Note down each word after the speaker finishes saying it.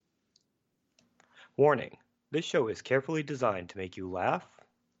Warning: this show is carefully designed to make you laugh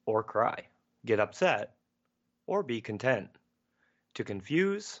or cry, get upset or be content, to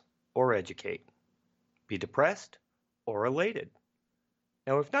confuse or educate, be depressed or elated.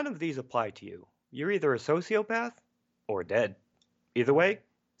 Now, if none of these apply to you, you're either a sociopath or dead. Either way,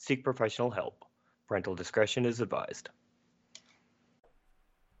 seek professional help. Parental discretion is advised.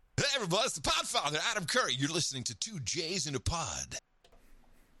 Hey everybody, it's the Podfather, Adam Curry. You're listening to Two J's in a Pod.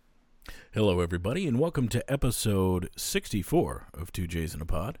 Hello, everybody, and welcome to episode 64 of Two J's in a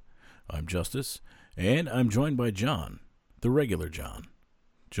Pod. I'm Justice, and I'm joined by John, the regular John.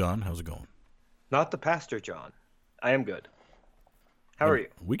 John, how's it going? Not the Pastor John. I am good. How are you?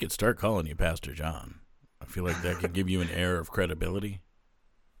 We could start calling you Pastor John. I feel like that could give you an air of credibility.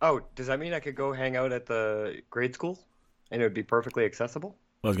 Oh, does that mean I could go hang out at the grade school and it would be perfectly accessible?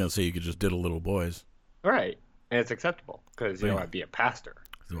 I was going to say you could just diddle little boys. Right. And it's acceptable because, Yeah. I'd be a pastor.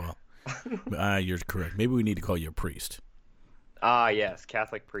 Well, you're correct. Maybe we need to call you a priest. Ah, yes,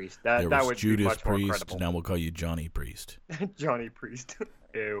 Catholic priest. There That was would be Judas much more Priest. credible. Now we'll call you Johnny Priest. Johnny Priest.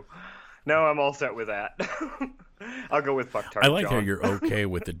 Ew. No, I'm all set with that. I'll go with fucktard I like how John. you're okay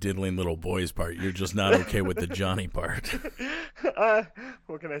with the diddling little boys part. You're just not okay with the Johnny part.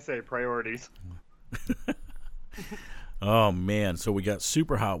 What can I say? Priorities. Oh, man. So we got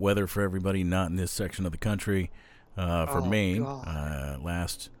super hot weather for everybody not in this section of the country. For Maine,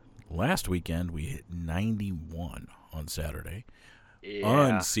 last weekend, we hit 91 on Saturday.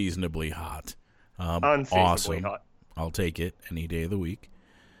 Yeah. Unseasonably hot. Unseasonably Awesome. hot. I'll take it any day of the week.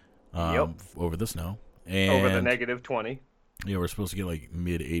 Yep. Over the snow. And, Over the negative 20. Yeah, we're supposed to get like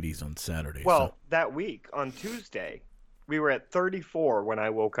mid-80s on Saturday. Well, so. that week, on Tuesday, we were at 34 when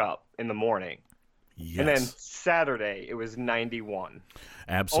I woke up in the morning. Yes. And then Saturday, it was 91.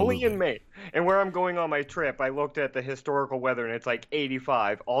 Absolutely. Only in Maine. And where I'm going on my trip, I looked at the historical weather, and it's like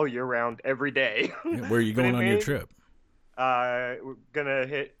 85 all year round, every day. Yeah, where are you But going in on your Maine, trip? We're going to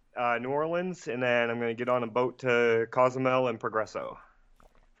hit New Orleans, and then I'm going to get on a boat to Cozumel and Progresso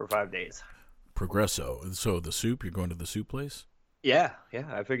for 5 days. Progresso. So the soup, you're going to the soup place? Yeah.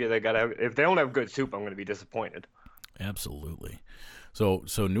 I figure they got to. If they don't have good soup, I'm going to be disappointed. Absolutely. So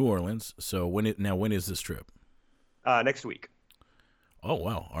New Orleans. So when is this trip? Next week. Oh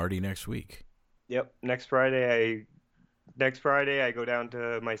wow, already next week. Yep. Next Friday, I go down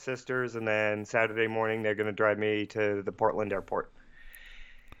to my sister's, and then Saturday morning they're going to drive me to the Portland airport,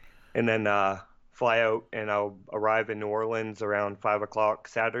 and then fly out, and I'll arrive in New Orleans around 5 o'clock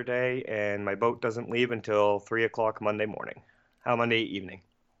Saturday, and my boat doesn't leave until 3 o'clock Monday evening.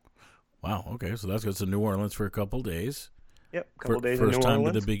 Wow. Okay, so that's good. So New Orleans for a couple days. Yep. Couple days in New First time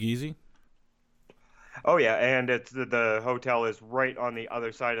Orleans. to the Big Easy. Oh yeah, and it's the hotel is right on the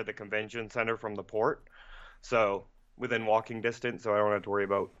other side of the convention center from the port, so within walking distance, so I don't have to worry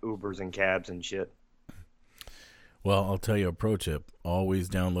about Ubers and cabs and shit. Well, I'll tell you a pro tip: always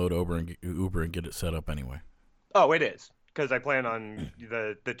download Uber and get it set up anyway. Oh, it is, because I plan on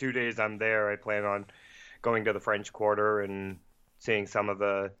the 2 days I'm there. I plan on going to the French Quarter and seeing some of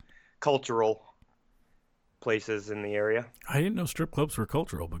the cultural places in the area. I didn't know strip clubs were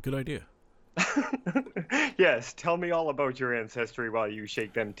cultural, but good idea. Yes, tell me all about your ancestry while you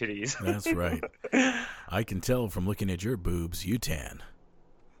shake them titties. That's right. I can tell from looking at your boobs, you tan.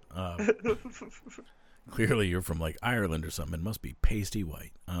 Clearly, you're from like Ireland or something. It must be pasty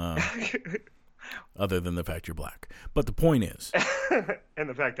white. Other than the fact you're black. But the point is. And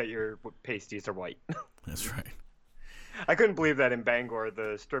the fact that your pasties are white. That's right. I couldn't believe that in Bangor,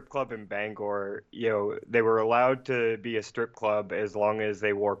 the strip club in Bangor, they were allowed to be a strip club as long as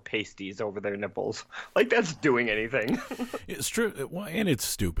they wore pasties over their nipples. Like, that's doing anything. It's true. Well, and it's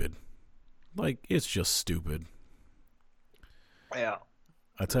stupid. Like, it's just stupid. Yeah.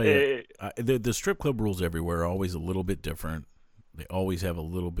 I tell you, the strip club rules everywhere are always a little bit different. They always have a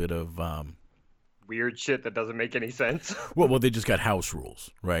little bit of Weird shit that doesn't make any sense. well, they just got house rules,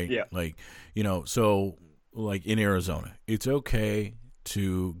 right? Yeah. Like, so like in Arizona, it's okay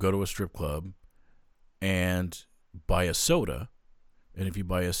to go to a strip club and buy a soda, and if you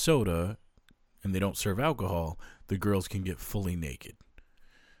buy a soda and they don't serve alcohol, the girls can get fully naked.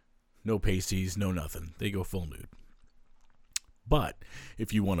 No pasties, no nothing. They go full nude. But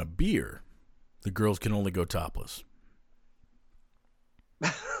if you want a beer, the girls can only go topless.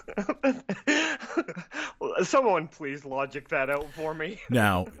 Someone please logic that out for me.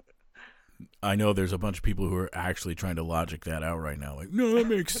 Now, I know there's a bunch of people who are actually trying to logic that out right now. Like, no, that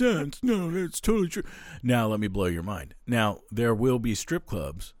makes sense. No, that's totally true. Now, let me blow your mind. Now, there will be strip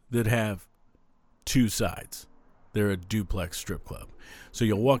clubs that have two sides. They're a duplex strip club. So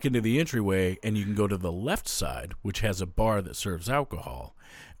you'll walk into the entryway and you can go to the left side, which has a bar that serves alcohol,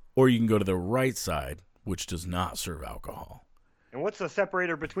 Or you can go to the right side, which does not serve alcohol. And what's the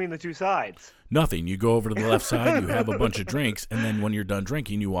separator between the two sides? Nothing. You go over to the left side, you have a bunch of drinks, and then when you're done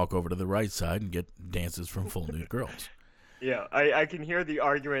drinking, you walk over to the right side and get dances from full nude girls. Yeah, I can hear the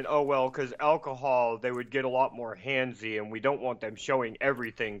argument, oh, well, because alcohol, they would get a lot more handsy, and we don't want them showing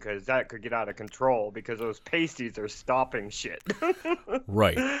everything because that could get out of control because those pasties are stopping shit.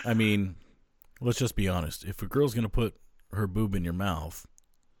 Right. I mean, let's just be honest. If a girl's going to put her boob in your mouth,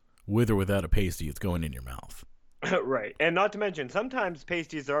 with or without a pasty, it's going in your mouth. Right. And not to mention, sometimes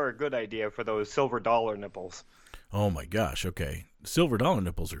pasties are a good idea for those silver dollar nipples. Oh, my gosh. Okay. Silver dollar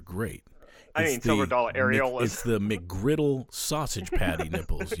nipples are great. I mean, silver dollar areolas. It's the McGriddle sausage patty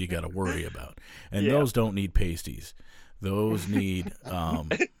nipples you got to worry about. And those don't need pasties. Those need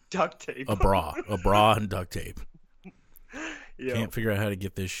duct tape. A bra and duct tape. Yeah. Can't figure out how to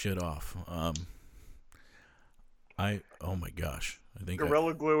get this shit off. Oh my gosh. I think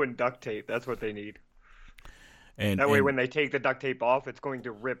Gorilla Glue and duct tape. That's what they need. And that way when they take the duct tape off, it's going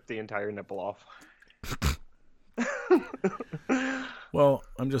to rip the entire nipple off. Well,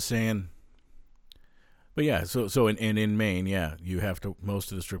 I'm just saying. But yeah, so in Maine, yeah, you have to.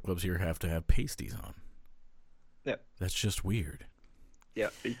 Most of the strip clubs here have to have pasties on. Yeah, that's just weird. Yeah,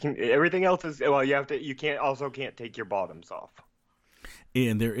 everything else is you have to. You can't take your bottoms off.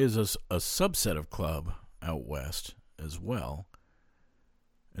 And there is a subset of club out west as well.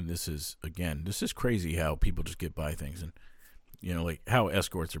 And this is crazy how people just get by things, and like how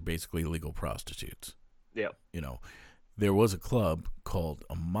escorts are basically legal prostitutes. Yeah, there was a club called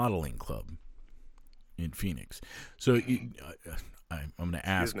a modeling club in Phoenix. So I'm going to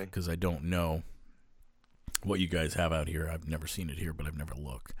ask because I don't know what you guys have out here. I've never seen it here, but I've never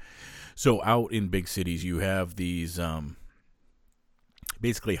looked. So out in big cities, you have these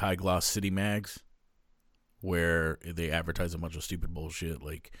basically high gloss city mags where they advertise a bunch of stupid bullshit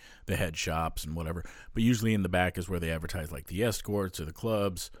like the head shops and whatever. But usually in the back is where they advertise like the escorts or the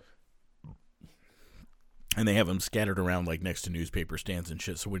clubs. And they have them scattered around like next to newspaper stands and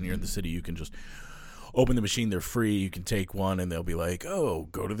shit. So when you're in the city, you can just open the machine. They're free. You can take one and they'll be like, oh,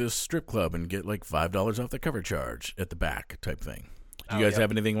 go to this strip club and get like $5 off the cover charge at the back type thing. Do you guys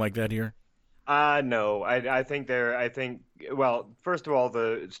have anything like that here? No. I think well, first of all,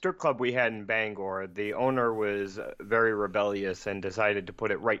 the strip club we had in Bangor, the owner was very rebellious and decided to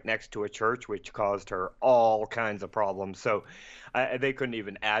put it right next to a church, which caused her all kinds of problems. So they couldn't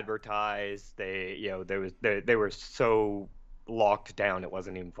even advertise. They were so locked down, it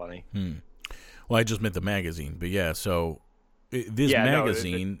wasn't even funny. Well, I just meant the magazine, but yeah. So this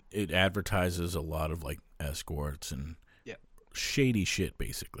magazine, it advertises a lot of like escorts and shady shit,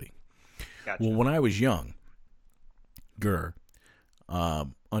 basically. Gotcha. Well, when I was young, under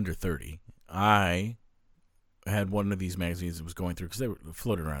 30, I had one of these magazines that was going through because they were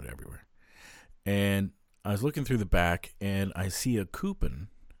floating around everywhere. And I was looking through the back, and I see a coupon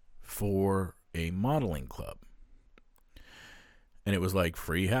for a modeling club. And it was like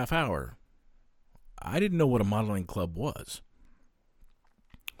free half hour. I didn't know what a modeling club was.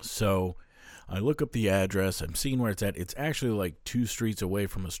 So I look up the address. I'm seeing where it's at. It's actually like 2 streets away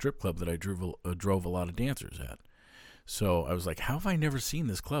from a strip club that I drove a lot of dancers at. So I was like, how have I never seen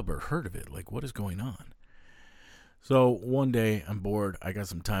this club or heard of it? Like, what is going on? So one day I'm bored. I got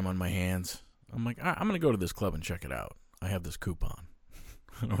some time on my hands. I'm like, I'm going to go to this club and check it out. I have this coupon.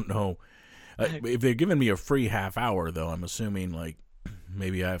 I don't know. If they're giving me a free half hour, though, I'm assuming like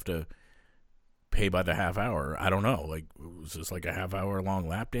maybe I have to pay by the half hour. I don't know. Like, was this like a half hour long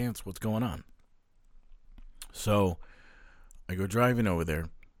lap dance? What's going on? So I go driving over there,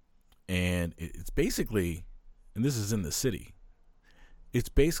 and it's basically, and this is in the city, it's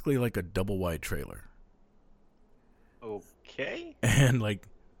basically like a double wide trailer. Okay. And like,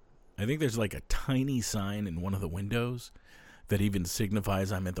 I think there's like a tiny sign in one of the windows that even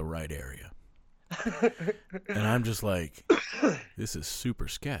signifies I'm in the right area. And I'm just like, this is super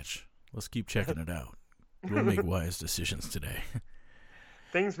sketch. Let's keep checking it out. We'll make wise decisions today.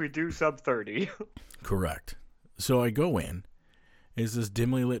 Things we do sub 30. Correct. So I go in. It's this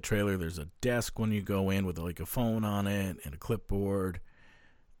dimly lit trailer. There's a desk when you go in with like a phone on it and a clipboard.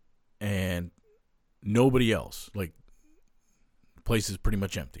 And nobody else. Like, the place is pretty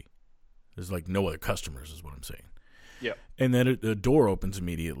much empty. There's like no other customers is what I'm saying. Yep. And then a door opens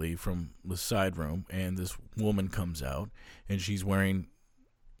immediately from the side room, and this woman comes out, and she's wearing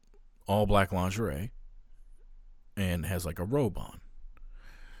all black lingerie and has like a robe on.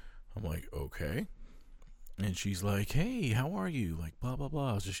 I'm like, okay. And she's like, hey, how are you? Like, blah, blah,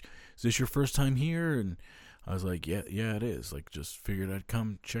 blah. Is this your first time here? And I was like, yeah, it is. Like, just figured I'd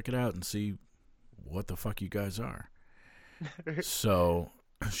come check it out and see what the fuck you guys are. So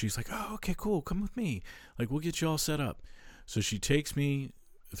she's like, oh, okay, cool. Come with me. Like, we'll get you all set up. So she takes me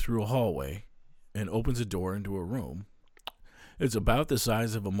through a hallway and opens a door into a room. It's about the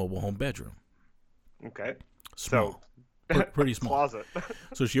size of a mobile home bedroom. Okay. Small. Pretty small. Closet.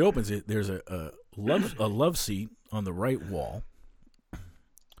 So she opens it. There's a love seat on the right wall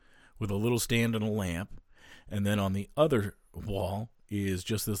with a little stand and a lamp. And then on the other wall is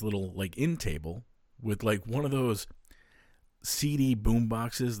just this little, like, end table with, like, one of those CD boom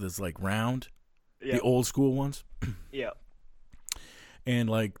boxes that's, like, round. Yeah. The old school ones. Yeah. And,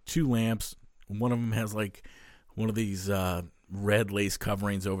 like, 2 lamps. One of them has, like, one of these red lace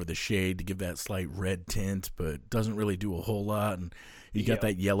coverings over the shade to give that slight red tint, but doesn't really do a whole lot. And you got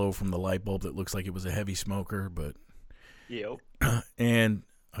that yellow from the light bulb that looks like it was a heavy smoker, but... Yep. And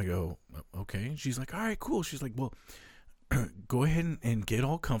I go, okay. And she's like, all right, cool. She's like, well, go ahead and get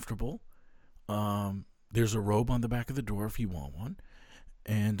all comfortable. There's a robe on the back of the door if you want one.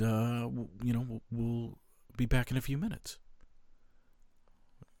 And, we'll be back in a few minutes.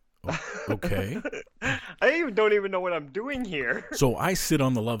 Okay. I don't even know what I'm doing here. So I sit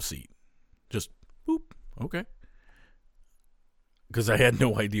on the love seat. Just, boop, okay. Because I had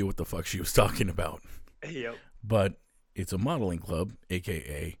no idea what the fuck she was talking about. Yep. But it's a modeling club,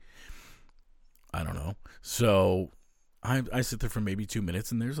 a.k.a. I don't know. So I sit there for maybe 2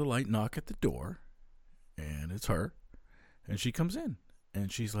 minutes, and there's a light knock at the door. And it's her. And she comes in.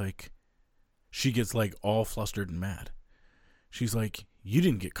 And she's like, she gets like all flustered and mad. She's like, you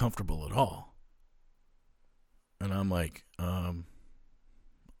didn't get comfortable at all. And I'm like, I'm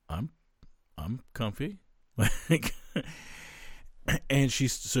comfy. Like, and she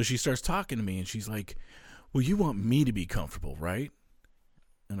starts talking to me, and she's like, well, you want me to be comfortable, right?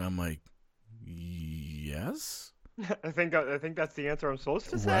 And I'm like, yes. I think that's the answer I'm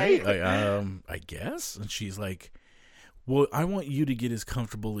supposed to say. Right? I guess. And she's like, well, I want you to get as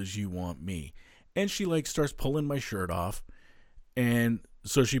comfortable as you want me. And she like starts pulling my shirt off. And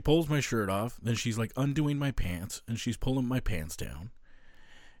so she pulls my shirt off. Then she's like undoing my pants, and she's pulling my pants down.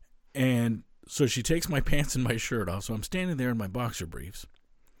 And so she takes my pants and my shirt off. So I'm standing there in my boxer briefs.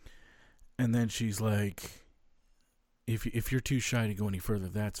 And then she's like, if you're too shy to go any further,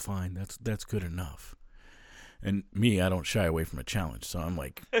 that's fine. That's good enough. And me, I don't shy away from a challenge. So I'm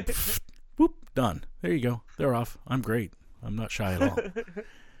like, whoop, done. There you go. They're off. I'm great. I'm not shy at all.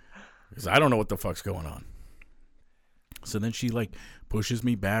 Because I don't know what the fuck's going on. So then she like pushes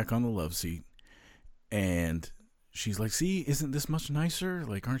me back on the love seat. And she's like, see, isn't this much nicer?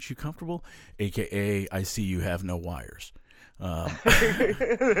 Like, aren't you comfortable? AKA, I see you have no wires.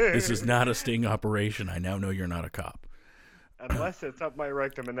 This is not a sting operation. I now know you're not a cop. Unless it's up my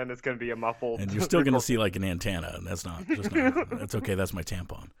rectum, and then it's going to be a muffled. And you're still going to see like an antenna, and that's not. That's okay. That's my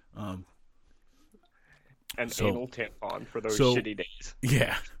tampon. An anal tampon for those shitty days.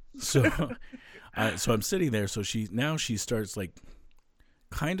 Yeah. So, so I'm sitting there. So she starts like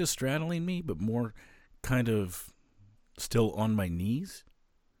kind of straddling me, but more kind of still on my knees.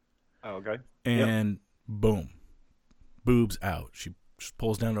 Oh, okay. And boom, boobs out. She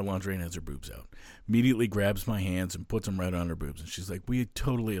pulls down her lingerie and has her boobs out. Immediately grabs my hands and puts them right on her boobs. And she's like, we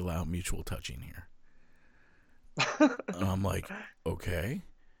totally allow mutual touching here. And I'm like, okay.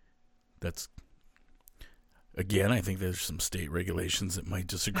 That's, again, I think there's some state regulations that might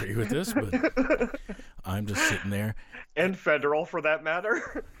disagree with this, but I'm just sitting there. And federal, for that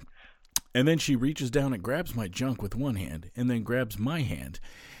matter. And then she reaches down and grabs my junk with one hand and then grabs my hand.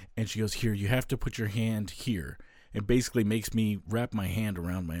 And she goes, here, you have to put your hand here. It basically makes me wrap my hand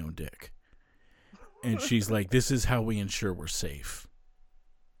around my own dick. And she's like, this is how we ensure we're safe.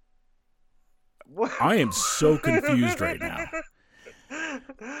 What? I am so confused right now.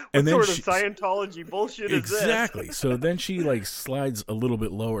 What sort of Scientology bullshit is this? Exactly. So then she like slides a little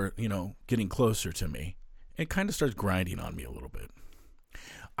bit lower, getting closer to me, and kind of starts grinding on me a little bit.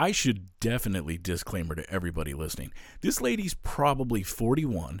 I should definitely disclaimer to everybody listening. This lady's probably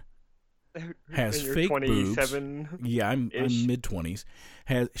 41. Has fake 27 boobs. Yeah, I'm mid-20s.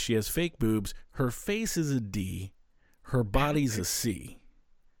 She has fake boobs. Her face is a D. Her body's a C.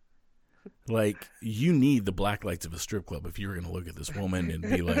 Like, you need the black lights of a strip club if you're going to look at this woman and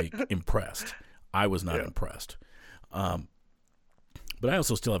be, like, impressed. I was not impressed. But I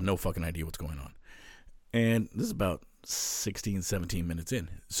also still have no fucking idea what's going on. And this is about 16, 17 minutes in.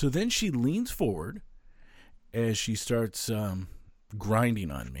 So then she leans forward as she starts grinding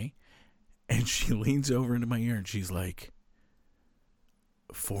on me. And she leans over into my ear and she's like,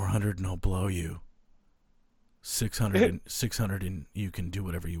 400 and I'll blow you. 600 and you can do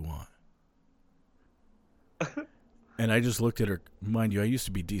whatever you want. And I just looked at her. Mind you, I used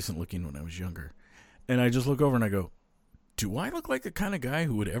to be decent looking when I was younger. And I just look over and I go, do I look like the kind of guy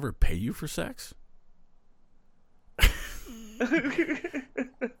who would ever pay you for sex?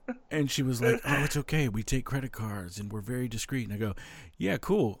 And she was like, oh, it's okay. We take credit cards and we're very discreet. And I go, yeah,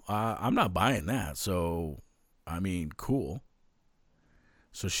 cool. I'm not buying that. So, I mean, cool.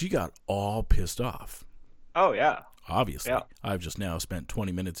 So she got all pissed off. Oh, yeah. Obviously. Yeah. I've just now spent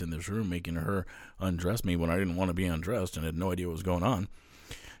 20 minutes in this room making her undress me when I didn't want to be undressed and had no idea what was going on.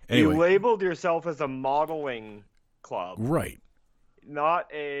 Anyway. You labeled yourself as a modeling club. Right. Not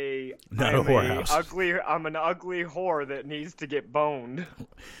a whorehouse. I'm an ugly whore that needs to get boned.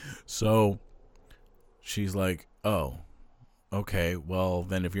 So she's like, oh, okay, well,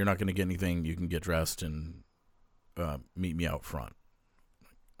 then if you're not going to get anything, you can get dressed and meet me out front.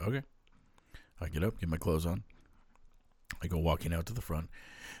 Okay. I get up, get my clothes on. I go walking out to the front.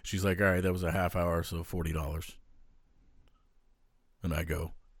 She's like, all right, that was a half hour, so $40. And I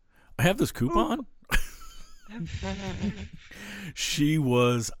go, I have this coupon? She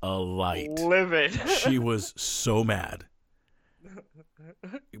was a light. Livid. She was so mad.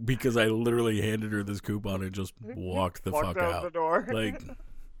 Because I literally handed her this coupon and just walked the fuck out. The door. Like,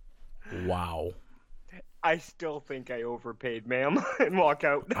 wow. I still think I overpaid, ma'am, and walk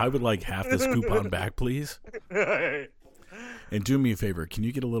out. I would like half this coupon back, please. And do me a favor, can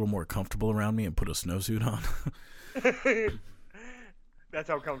you get a little more comfortable around me and put a snowsuit on? That's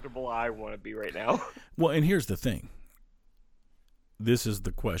how comfortable I want to be right now. Well, and here's the thing. This is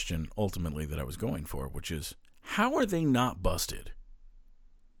the question ultimately that I was going for, which is, how are they not busted?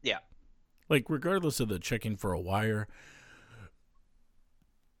 Yeah. Like, regardless of the checking for a wire,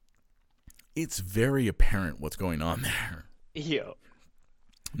 it's very apparent what's going on there. Yeah.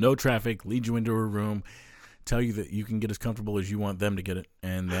 No traffic, lead you into a room, tell you that you can get as comfortable as you want them to get it,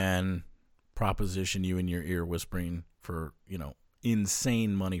 and then proposition you in your ear whispering for,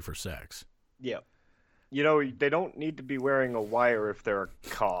 insane money for sex. Yeah. They don't need to be wearing a wire if they're a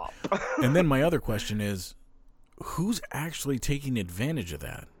cop. And then my other question is, who's actually taking advantage of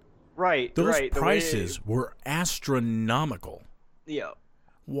that? Right. Those right. prices were astronomical. Yeah.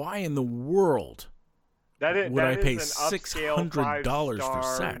 Why in the world would I pay $600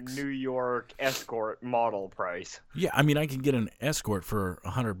 for sex? New York escort model price. Yeah, I mean, I can get an escort for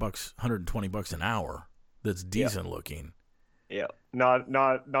 $100, $120 an hour. That's decent looking. Yeah, not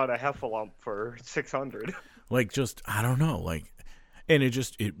a heffalump for $600. Like, just, I don't know, like, and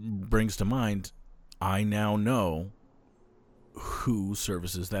it brings to mind, I now know who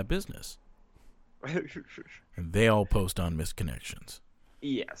services that business. And they all post on Missed Connections.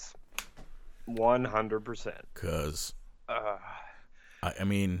 Yes, 100%. Because, I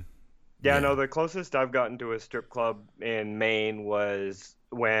mean... Yeah, no, the closest I've gotten to a strip club in Maine was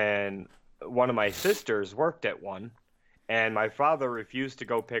when one of my sisters worked at one. And my father refused to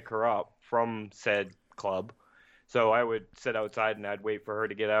go pick her up from said club. So I would sit outside and I'd wait for her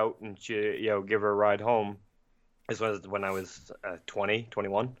to get out and she, give her a ride home. This was when I was 20,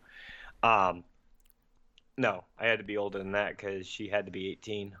 21. No, I had to be older than that because she had to be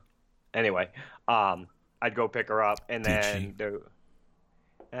 18. Anyway, I'd go pick her up and then...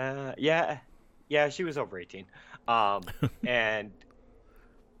 Yeah, she was over 18. And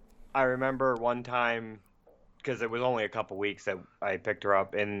I remember one time... because it was only a couple weeks that I picked her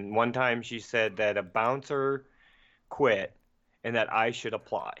up. And one time she said that a bouncer quit and that I should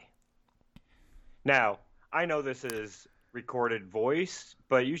apply. Now, I know this is recorded voice,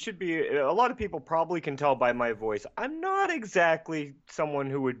 but a lot of people probably can tell by my voice, I'm not exactly someone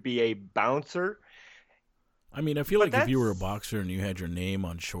who would be a bouncer. I mean, I feel like if you were a boxer and you had your name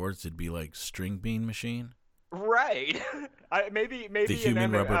on shorts, it'd be like String Bean Machine. Right. Maybe the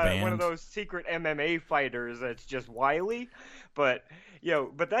human rubber band. One of those secret MMA fighters that's just wily. But,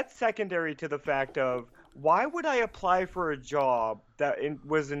 but that's secondary to the fact of, why would I apply for a job that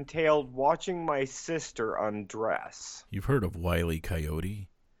was entailed watching my sister undress? You've heard of Wile E. Coyote?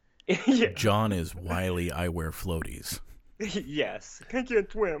 Yeah. John is Wiley, I wear floaties. Yes. I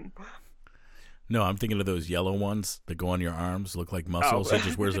can't swim. No, I'm thinking of those yellow ones that go on your arms, look like muscles. He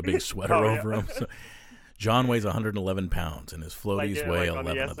just wears a big sweater over them. So, John weighs 111 pounds, and his floaties weigh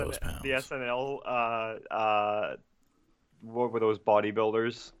 11 of those pounds. The SNL, what were those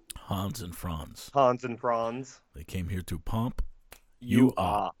bodybuilders? Hans and Franz. Hans and Franz. They came here to pump you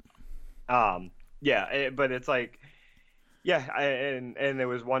up. Yeah, but it's like, and there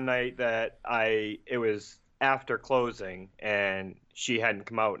was one night that it was after closing, and she hadn't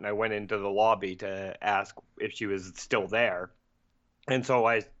come out, and I went into the lobby to ask if she was still there. And so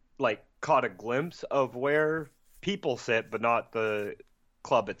I, caught a glimpse of where people sit, but not the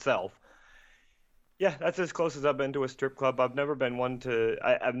club itself. Yeah, that's as close as I've been to a strip club. I've never been one to...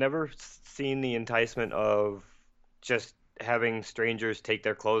 I've never seen the enticement of just having strangers take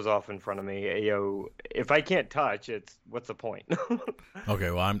their clothes off in front of me. If I can't touch, what's the point?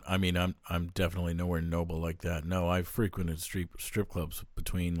 Okay, well, I'm definitely nowhere noble like that. No, I've frequented strip clubs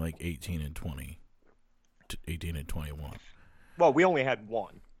between like 18 and 20, 18 and 21. Well, we only had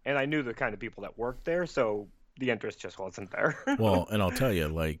one, and I knew the kind of people that worked there, so the interest just wasn't there. Well, and I'll tell you,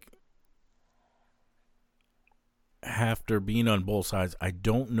 like, after being on both sides, I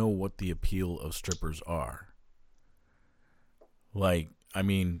don't know what the appeal of strippers are. Like, I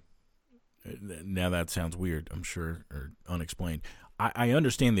mean, now that sounds weird, I'm sure, or unexplained. I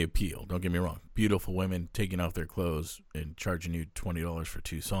understand the appeal, don't get me wrong. Beautiful women taking off their clothes and charging you $20 for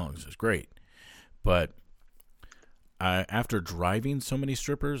 2 songs is great. But after driving so many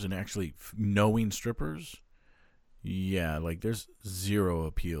strippers and actually knowing strippers, yeah, like there's zero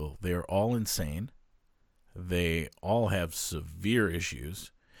appeal. They're all insane. They all have severe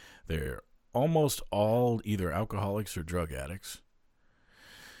issues. They're almost all either alcoholics or drug addicts.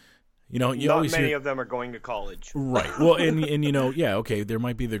 You know, you Not always many hear, of them are going to college. right. Well, and you know, yeah, okay, there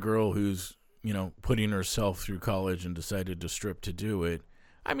might be the girl who's, you know, putting herself through college and decided to strip to do it.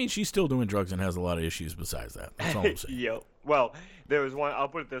 I mean, she's still doing drugs and has a lot of issues besides that. That's all I'm saying. Yep. Well, there was one. I'll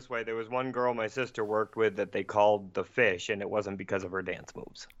put it this way: there was one girl my sister worked with that they called the Fish, and it wasn't because of her dance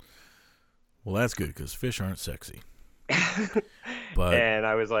moves. Well, that's good because fish aren't sexy. But And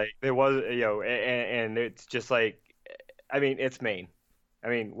I was like, there was, and it's just like, I mean, it's Maine. I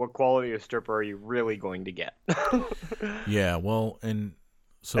mean, what quality of stripper are you really going to get? yeah, well, and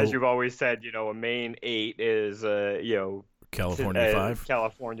so As you've always said, a Maine 8 is, California 5.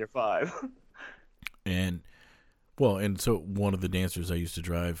 California 5. And well, and so one of the dancers I used to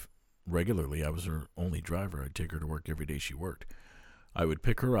drive regularly, I was her only driver. I'd take her to work every day she worked. I would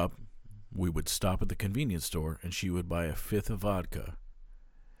pick her up. We would stop at the convenience store, and she would buy a 5th of vodka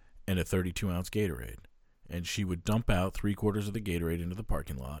and a 32-ounce Gatorade. And she would dump out 3/4 of the Gatorade into the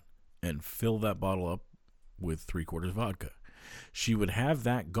parking lot and fill that bottle up with 3/4 vodka. She would have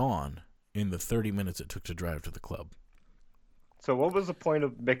that gone in the 30 minutes it took to drive to the club. So what was the point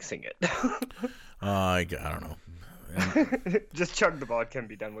of mixing it? I don't know. Just chug the vodka and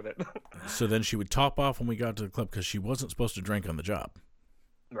be done with it. So then she would top off when we got to the club because she wasn't supposed to drink on the job.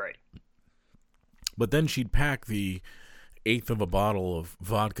 Right. But then she'd pack the 1/8 of a bottle of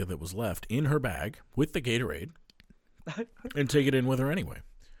vodka that was left in her bag with the Gatorade and take it in with her anyway.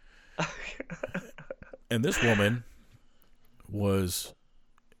 And this woman was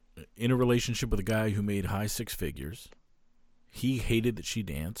in a relationship with a guy who made high 6 figures. He hated that she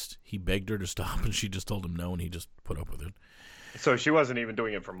danced. He begged her to stop, and she just told him no, and he just put up with it. So she wasn't even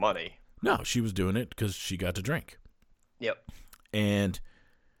doing it for money. No, she was doing it because she got to drink. Yep. And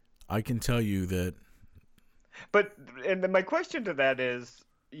I can tell you that. But, and then my question to that is,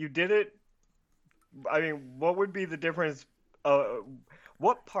 you did it, I mean, what would be the difference?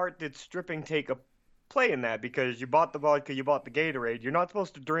 What part did stripping take a play in that? Because you bought the vodka, you bought the Gatorade. You're not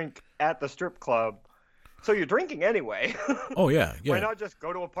supposed to drink at the strip club. So you're drinking anyway. Oh, yeah. Why not just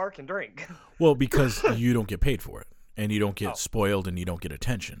go to a park and drink? Well, because you don't get paid for it, and you don't get spoiled, and you don't get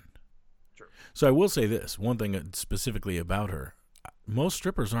attention. True. So I will say this, one thing specifically about her. Most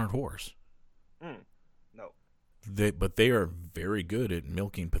strippers aren't whores. No. But they are very good at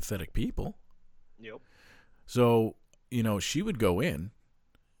milking pathetic people. Yep. So, she would go in,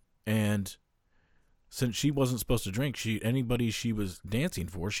 and since she wasn't supposed to drink, anybody she was dancing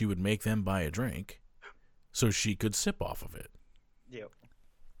for, she would make them buy a drink so she could sip off of it. Yep.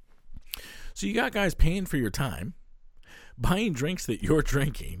 So you got guys paying for your time, buying drinks that you're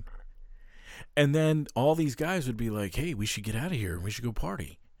drinking, and then all these guys would be like, hey, we should get out of here and we should go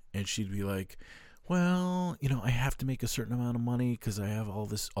party. And she'd be like, well, I have to make a certain amount of money because I have all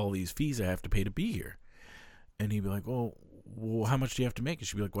these fees I have to pay to be here. And he'd be like, well, how much do you have to make? And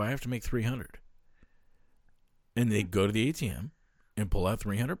she'd be like, well, I have to make $300. And they'd go to the ATM and pull out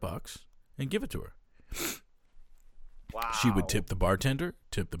 $300 and give it to her. Wow. She would tip the bartender,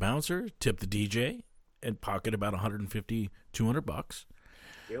 tip the bouncer, tip the DJ, and pocket about $150, $200.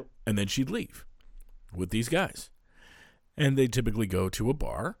 Yep. And then she'd leave with these guys. And they'd typically go to a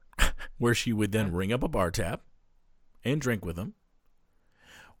bar where she would then ring up a bar tab and drink with them,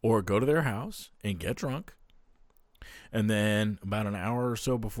 or go to their house and get drunk. And then about an hour or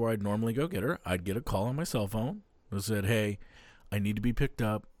so before I'd normally go get her, I'd get a call on my cell phone that said, hey, I need to be picked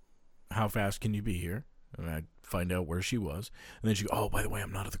up. How fast can you be here? And I'd find out where she was. And then she'd go, oh, by the way,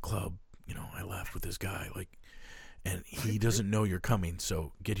 I'm not at the club. I left with this guy. And he doesn't know you're coming,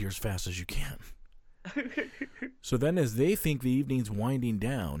 so get here as fast as you can. So then as they think the evening's winding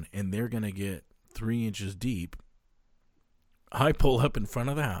down and they're going to get 3 inches deep, I pull up in front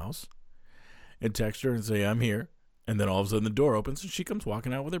of the house and text her and say, I'm here. And then all of a sudden the door opens and she comes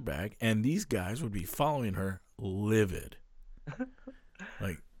walking out with her bag, and these guys would be following her livid.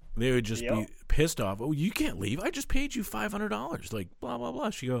 Like, they would just be pissed off. Oh, you can't leave. I just paid you $500. Like, blah, blah,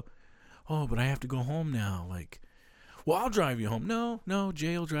 blah. She go, oh, but I have to go home now. Like, well, I'll drive you home. No,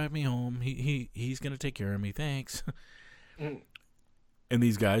 Jay will drive me home. He's going to take care of me. Thanks. And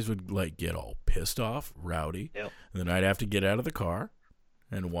these guys would, like, get all pissed off, rowdy. Yep. And then I'd have to get out of the car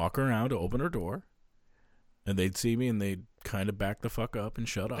and walk around to open her door. And they'd see me, and they'd kind of back the fuck up and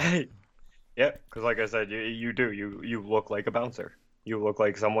shut up. Yeah, because like I said, you do. You look like a bouncer. You look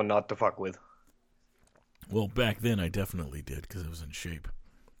like someone not to fuck with. Well, back then I definitely did because I was in shape.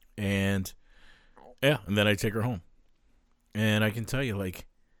 And, yeah, and then I'd take her home. And I can tell you, like,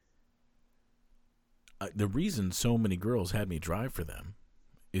 the reason so many girls had me drive for them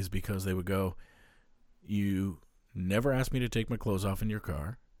is because they would go, you never asked me to take my clothes off in your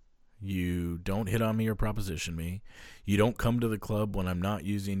car. You don't hit on me or proposition me. You don't come to the club when I'm not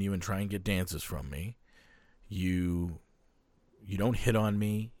using you and try and get dances from me. You don't hit on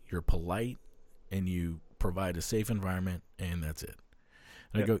me. You're polite, and you provide a safe environment, and that's it.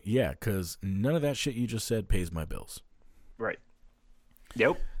 And I go, yeah, because none of that shit you just said pays my bills. Right.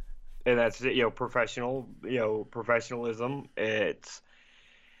 Yep. And that's, professionalism.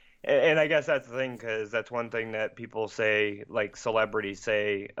 And I guess that's the thing, because that's one thing that people say, like celebrities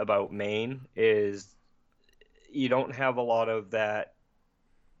say about Maine, is you don't have a lot of that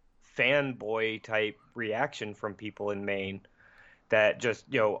fanboy type reaction from people in Maine that just,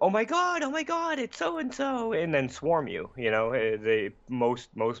 oh my God, it's so and so, and then swarm you.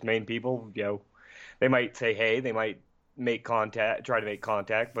 Most Maine people, they might say hey, they might try to make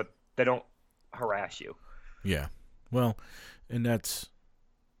contact, but they don't harass you. Yeah. Well, and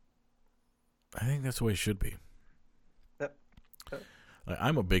I think that's the way it should be.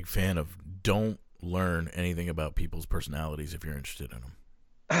 I'm a big fan of don't learn anything about people's personalities if you're interested in them.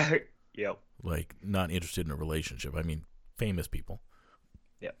 Yep. Like, not interested in a relationship. I mean, famous people.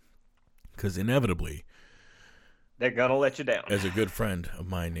 Yep. Because inevitably, they're going to let you down. As a good friend of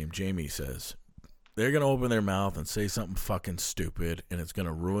mine named Jamie says, they're going to open their mouth and say something fucking stupid, and it's going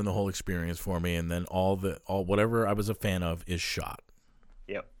to ruin the whole experience for me, and then all whatever I was a fan of is shot.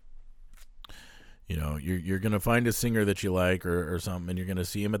 Yep. You're going to find a singer that you like or something, and you're going to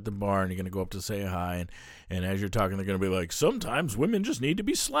see him at the bar, and you're going to go up to say hi, and as you're talking, they're going to be like, sometimes women just need to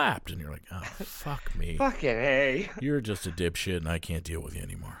be slapped. And you're like, oh, fuck me. Fucking hey. You're just a dipshit, and I can't deal with you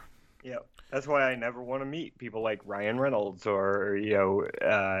anymore. Yep. That's why I never want to meet people like Ryan Reynolds or,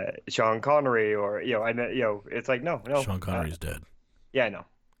 Sean Connery or, it's like, no. Sean Connery's dead. Yeah, I know.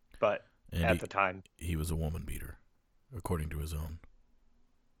 But at the time. He was a woman beater, according to his own.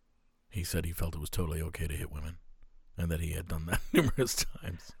 He said he felt it was totally okay to hit women, and that he had done that numerous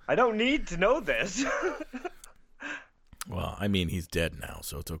times. I don't need to know this. Well, I mean, he's dead now,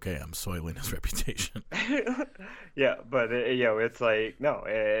 so it's okay. I'm soiling his reputation. Yeah, but, it's like, no.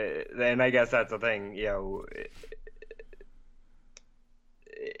 And I guess that's the thing,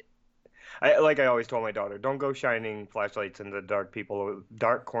 I always told my daughter, don't go shining flashlights in the dark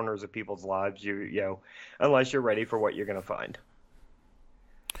corners of people's lives, unless you're ready for what you're going to find.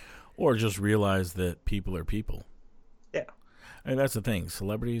 Or just realize that people are people. Yeah. And that's the thing.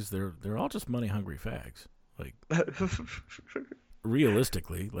 Celebrities, they're all just money-hungry fags. Like,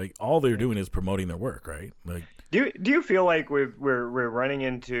 realistically, like, all they're doing is promoting their work, right? Like, do you feel like we're running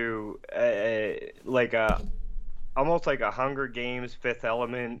into almost like a Hunger Games Fifth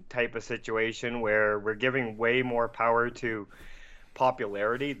Element type of situation where we're giving way more power to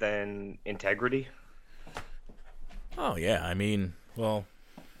popularity than integrity? Oh yeah, I mean, well,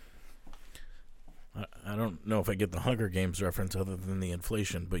 I don't know if I get the Hunger Games reference other than the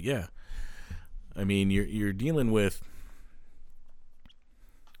inflation, but yeah. I mean, you're dealing with...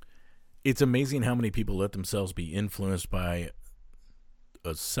 It's amazing how many people let themselves be influenced by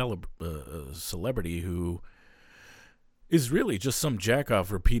a celebrity who is really just some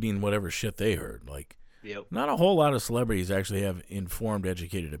jackoff repeating whatever shit they heard. Like, yep. Not a whole lot of celebrities actually have informed,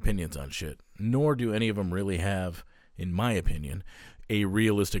 educated opinions on shit, nor do any of them really have, in my opinion, a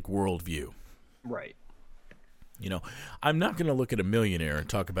realistic worldview. Right. I'm not going to look at a millionaire and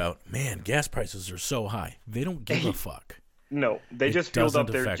talk about, man, gas prices are so high. They don't give a fuck. No, they just filled up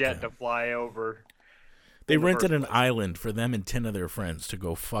their jet to fly over. They rented an island for them and 10 of their friends to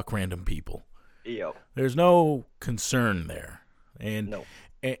go fuck random people. Yep. There's no concern there. And no.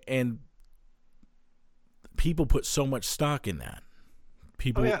 And people put so much stock in that.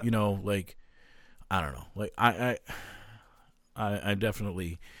 People, like, I don't know. Like, I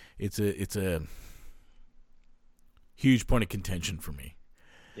definitely, it's a huge point of contention for me.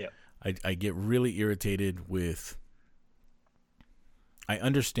 Yeah. I get really irritated with I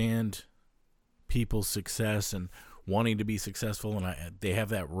understand people's success and wanting to be successful, and they have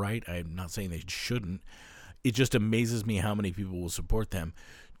that right. I'm not saying they shouldn't. It just amazes me how many people will support them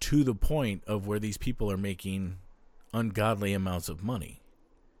to the point of where these people are making ungodly amounts of money.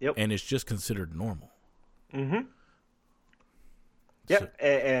 Yep. And it's just considered normal. Mm-hmm. Yep. So,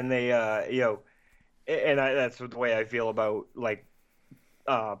 and they, that's the way I feel about, like,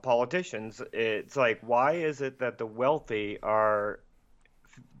 politicians. It's like, why is it that the wealthy are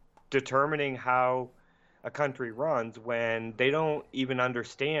determining how a country runs when they don't even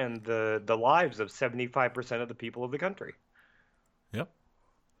understand the lives of 75% of the people of the country? Yep.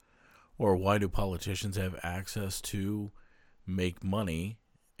 Or why do politicians have access to make money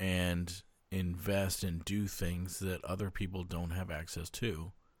and invest and do things that other people don't have access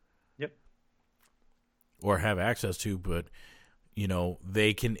to? Yep. Or have access to, but,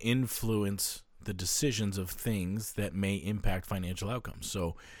 they can influence the decisions of things that may impact financial outcomes.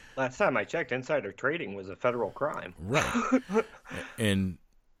 So last time I checked, insider trading was a federal crime. Right. And,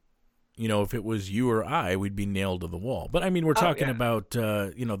 if it was you or I, we'd be nailed to the wall. But, I mean, we're talking about,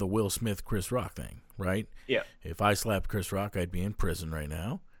 the Will Smith, Chris Rock thing, right? Yeah. If I slapped Chris Rock, I'd be in prison right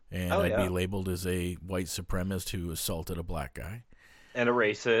now. And I'd be labeled as a white supremacist who assaulted a black guy. And a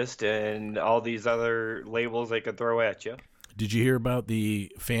racist and all these other labels they could throw at you. Did you hear about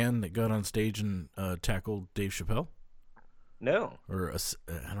the fan that got on stage and tackled Dave Chappelle? No. Or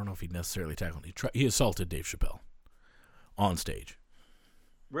I don't know if he necessarily tackled him. He assaulted Dave Chappelle on stage.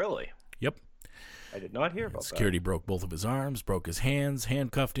 Really? Yep. I did not hear about Security broke both of his arms, broke his hands,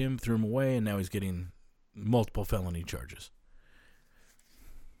 handcuffed him, threw him away, and now he's getting multiple felony charges.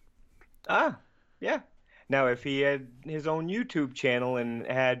 Ah, yeah. Now, if he had his own YouTube channel and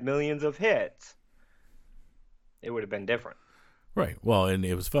had millions of hits, it would have been different. Right. Well, and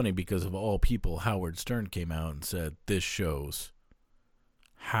it was funny because of all people, Howard Stern came out and said, this shows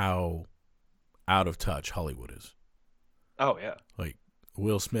how out of touch Hollywood is. Oh, yeah. Like,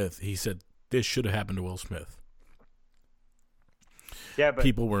 Will Smith, he said, this should have happened to Will Smith. Yeah, but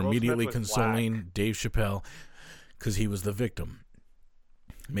people were Will immediately Smith was consoling black. Dave Chappelle because he was the victim,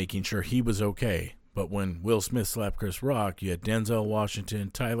 making sure he was okay. But when Will Smith slapped Chris Rock, you had Denzel Washington,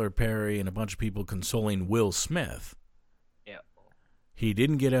 Tyler Perry, and a bunch of people consoling Will Smith. Yeah. He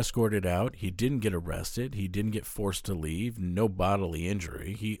didn't get escorted out. He didn't get arrested. He didn't get forced to leave. No bodily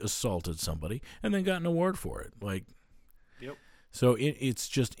injury. He assaulted somebody and then got an award for it. Like, yep. So it's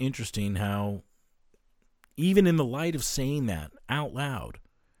just interesting how, even in the light of saying that out loud,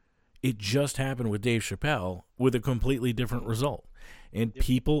 it just happened with Dave Chappelle with a completely different result. And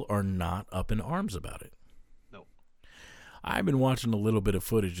people are not up in arms about it. No. I've been watching a little bit of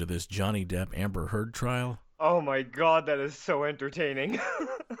footage of this Johnny Depp Amber Heard trial. Oh my God, that is so entertaining.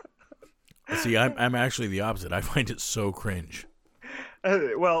 See, I'm actually the opposite. I find it so cringe.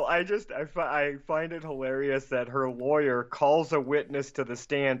 Well, I find it hilarious that her lawyer calls a witness to the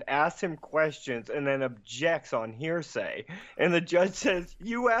stand, asks him questions, and then objects on hearsay. And the judge says,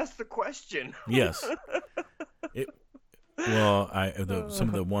 "You asked the question." Yes. Some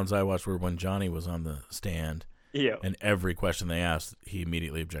of the ones I watched were when Johnny was on the stand. Yeah. And every question they asked, he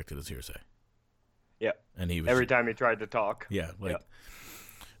immediately objected as hearsay. Yeah. And he was every time he tried to talk. Yeah.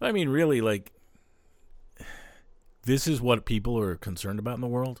 I mean, really, this is what people are concerned about in the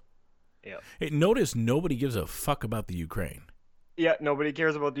world. Yeah. Hey, notice nobody gives a fuck about the Ukraine. Yeah, nobody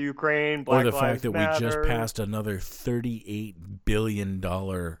cares about the Ukraine. Black or the Lives fact that Matter. we just passed another $38 billion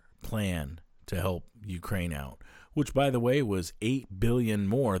plan to help Ukraine out, which, by the way, was $8 billion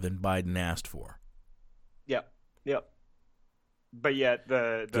more than Biden asked for. Yep. Yep. But yet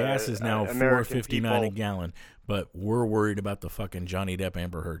the gas is now $4.59 a gallon, but we're worried about the fucking Johnny Depp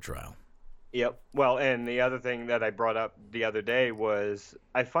Amber Heard trial. Yep. Well, and the other thing that I brought up the other day was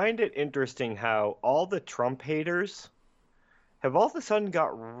I find it interesting how all the Trump haters have all of a sudden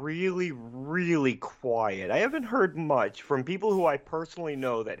got really, really quiet. I haven't heard much from people who I personally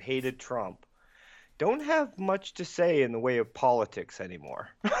know that hated Trump. Don't have much to say in the way of politics anymore.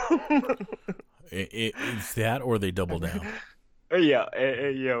 It's that, or they double down. Yeah,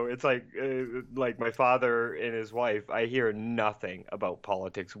 it's like my father and his wife. I hear nothing about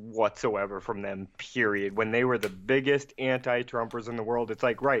politics whatsoever from them, period. When they were the biggest anti-Trumpers in the world, it's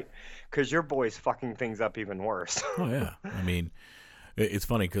like, right, because your boy's fucking things up even worse. Oh, yeah. I mean, it's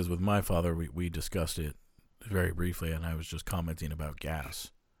funny because with my father, we discussed it very briefly, and I was just commenting about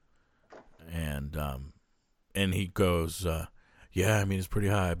gas. And he goes, yeah, I mean, it's pretty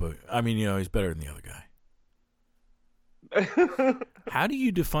high, but, I mean, he's better than the other guy. How do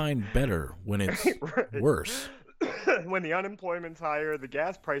you define better when it's worse? When the unemployment's higher, the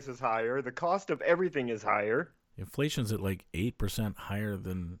gas price is higher, the cost of everything is higher. Inflation's at like 8% higher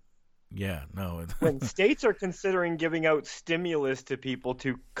than. Yeah, no. When states are considering giving out stimulus to people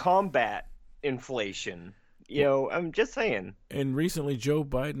to combat inflation, I'm just saying. And recently, Joe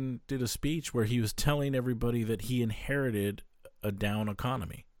Biden did a speech where he was telling everybody that he inherited a down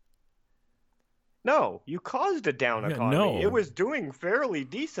economy. No, you caused a down economy. No. It was doing fairly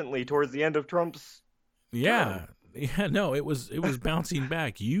decently towards the end of Trump's term. Yeah, no, it was bouncing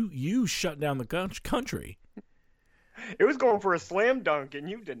back. You shut down the country. It was going for a slam dunk, and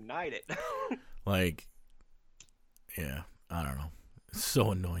you denied it. Like, yeah, I don't know. It's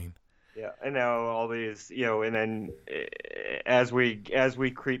so annoying. Yeah, and now all these, and then as we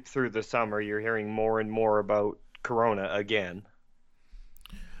creep through the summer, you're hearing more and more about Corona again.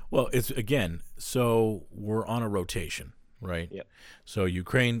 Well, it's again, so we're on a rotation, right? Yep. So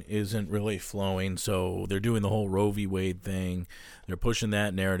Ukraine isn't really flowing, so they're doing the whole Roe v. Wade thing. They're pushing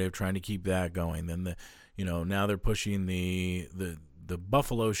that narrative, trying to keep that going. Then now they're pushing the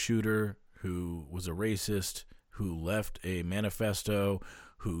Buffalo shooter who was a racist, who left a manifesto,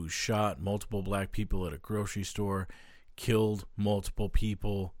 who shot multiple black people at a grocery store, killed multiple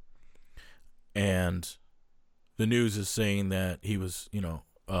people, and the news is saying that he was,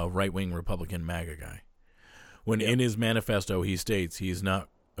 a right-wing Republican MAGA guy. When in his manifesto he states he's not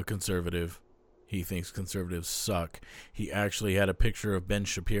a conservative. He thinks conservatives suck. He actually had a picture of Ben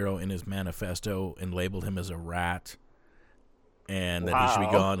Shapiro in his manifesto and labeled him as a rat, and that he should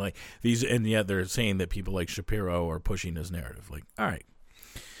be gone. Like these, and yet they're saying that people like Shapiro are pushing his narrative. Like, all right.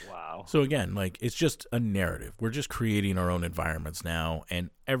 Wow. So again, like it's just a narrative. We're just creating our own environments now, and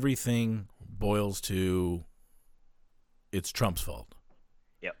everything boils to it's Trump's fault.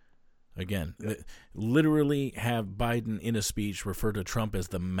 Yep. Again, literally have Biden in a speech refer to Trump as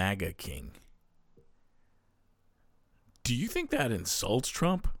the MAGA king. Do you think that insults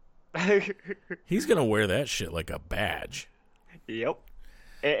Trump? He's going to wear that shit like a badge. Yep.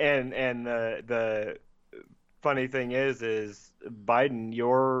 And the funny thing is Biden,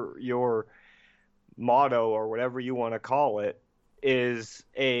 your motto or whatever you want to call it is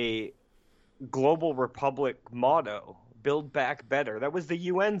a global republic motto. Build back better. That was the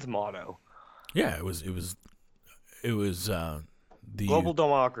UN's motto. Yeah, it was the global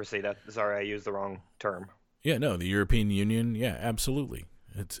democracy. Sorry, I used the wrong term. Yeah, no, the European Union. Yeah, absolutely.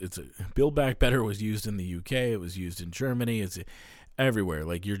 It's Build Back Better was used in the UK. It was used in Germany. It's everywhere.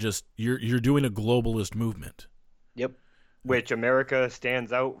 Like you're doing a globalist movement. Yep. Which America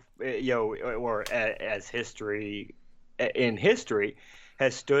stands out, or as history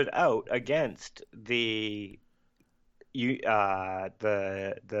has stood out against the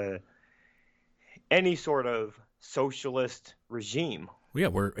any sort of socialist regime. Yeah,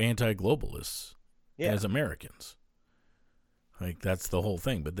 we're anti-globalists as Americans. Like that's the whole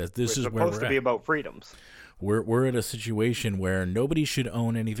thing. But this is where we're supposed to be about freedoms. We're at a situation where nobody should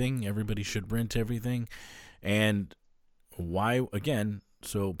own anything. Everybody should rent everything. And why, again,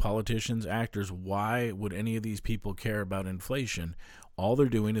 so politicians, actors, why would any of these people care about inflation? All they're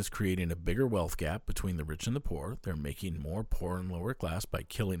doing is creating a bigger wealth gap between the rich and the poor. They're making more poor and lower class by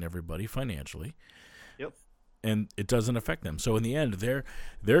killing everybody financially. Yep. And it doesn't affect them. So in the end,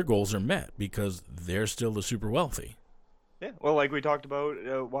 their goals are met because they're still the super wealthy. Yeah. Well, like we talked about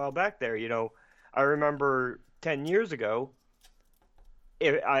a while back there, I remember 10 years ago,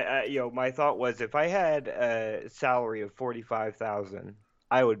 my thought was if I had a salary of $45,000,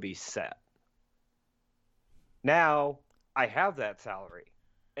 I would be set. Now I have that salary,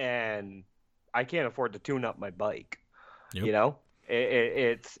 and I can't afford to tune up my bike. Yep.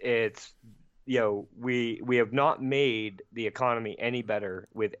 It's we have not made the economy any better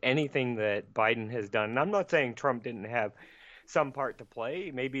with anything that Biden has done. And I'm not saying Trump didn't have some part to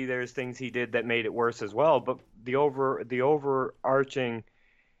play. Maybe there's things he did that made it worse as well. But the overarching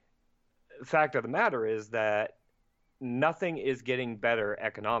fact of the matter is that nothing is getting better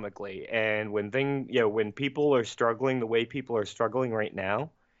economically. And when people are struggling the way people are struggling right now,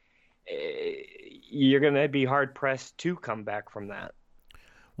 you're going to be hard pressed to come back from that.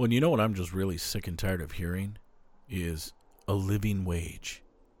 Well, you know what I'm just really sick and tired of hearing is a living wage.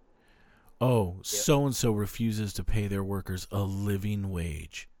 Oh, yep. So-and-so refuses to pay their workers a living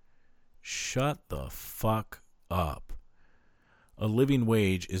wage. Shut the fuck up. A living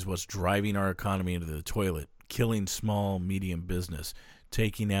wage is what's driving our economy into the toilet, killing small, medium business,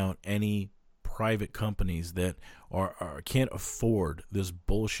 taking out any private companies that can't afford this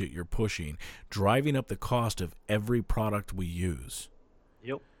bullshit you're pushing, driving up the cost of every product we use.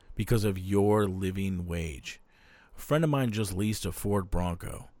 Yep. Because of your living wage. A friend of mine just leased a Ford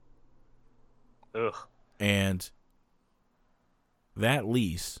Bronco. Ugh. And that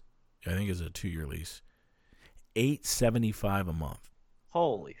lease, I think is a 2-year lease, $875 a month.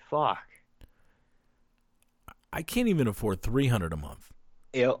 Holy fuck. I can't even afford $300 a month.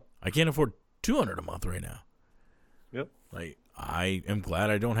 Yep. I can't afford $200 a month right now. Yep. Like, I am glad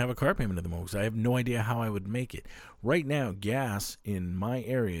I don't have a car payment at the moment because I have no idea how I would make it. Right now, gas in my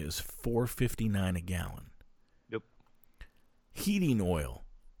area is $4.59 a gallon. Yep. Heating oil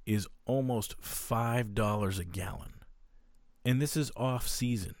is almost $5 a gallon. And this is off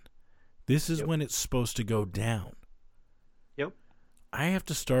season. This is when it's supposed to go down. Yep. I have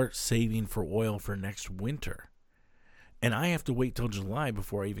to start saving for oil for next winter. And I have to wait till July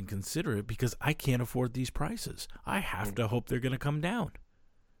before I even consider it because I can't afford these prices. I have to hope they're going to come down.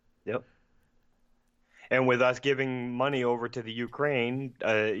 Yep. And with us giving money over to the Ukraine,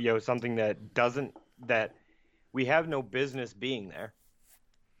 something that we have no business being there,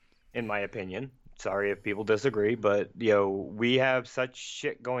 in my opinion. Sorry if people disagree, but we have such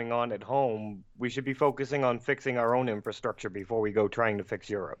shit going on at home. We should be focusing on fixing our own infrastructure before we go trying to fix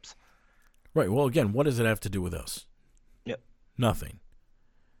Europe's. Right. Well, again, what does it have to do with us? Yep. Nothing.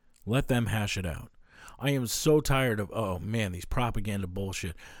 Let them hash it out. I am so tired of, these propaganda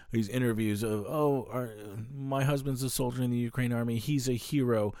bullshit. These interviews of, my husband's a soldier in the Ukraine army. He's a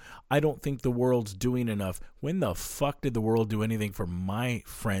hero. I don't think the world's doing enough. When the fuck did the world do anything for my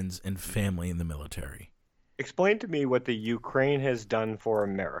friends and family in the military? Explain to me what the Ukraine has done for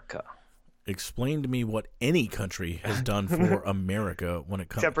America. Explain to me what any country has done for America when it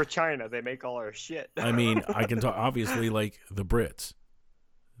comes. Except for China. They make all our shit. I mean, I can talk, obviously, like the Brits.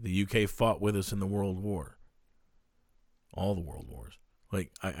 The UK fought with us in the World War. All the World Wars.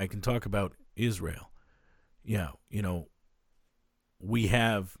 Like, I can talk about Israel. Yeah, we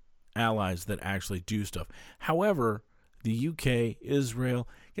have allies that actually do stuff. However, the UK, Israel,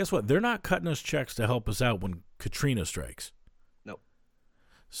 guess what? They're not cutting us checks to help us out when Katrina strikes. Nope.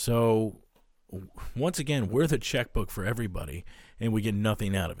 So, once again, we're the checkbook for everybody, and we get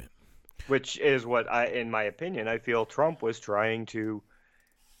nothing out of it. Which is what, in my opinion, I feel Trump was trying to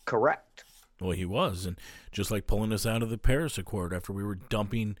correct. Well, he was, and just like pulling us out of the Paris Accord after we were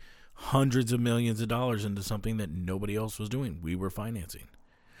dumping hundreds of millions of dollars into something that nobody else was doing, we were financing.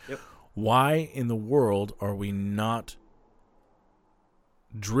 Yep. Why in the world are we not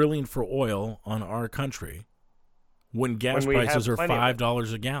drilling for oil on our country when gas prices are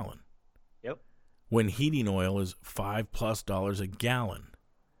 $5 a gallon? Yep. When heating oil is $5+ a gallon.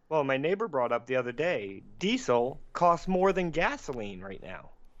 Well, my neighbor brought up the other day, diesel costs more than gasoline right now.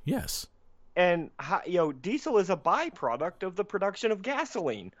 Yes. And diesel is a byproduct of the production of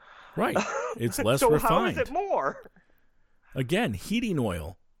gasoline. Right. It's less so refined. how is it more? Again, heating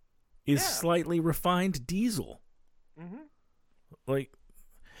oil is slightly refined diesel. Mm-hmm. Like,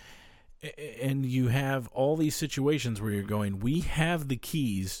 and you have all these situations where you're going, we have the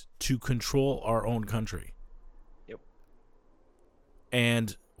keys to control our own country. Yep.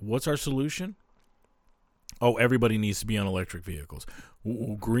 And what's our solution? Oh, everybody needs to be on electric vehicles.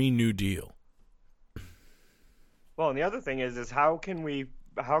 Green New Deal. Well, and the other thing is how can we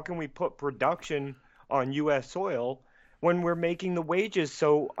put production on U.S. soil when we're making the wages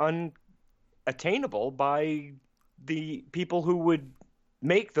so unattainable by the people who would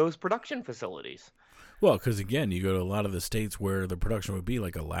make those production facilities? Well, because again, you go to a lot of the states where the production would be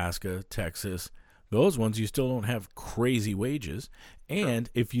like Alaska, Texas. Those ones, you still don't have crazy wages. And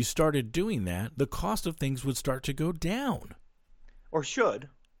if you started doing that, the cost of things would start to go down. Or should.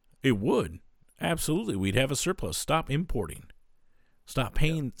 It would. Absolutely. We'd have a surplus. Stop importing. Stop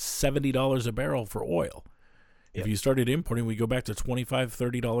paying $70 a barrel for oil. If you started importing, we'd go back to $25,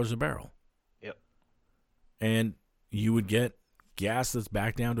 $30 a barrel. Yep. And you would get gas that's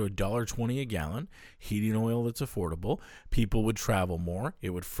back down to $1.20 a gallon, heating oil that's affordable. People would travel more.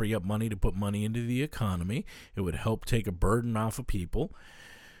 It would free up money to put money into the economy. It would help take a burden off of people.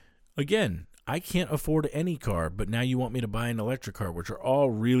 Again, I can't afford any car, but now you want me to buy an electric car, which are all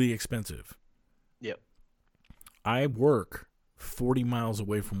really expensive. Yep. I work 40 miles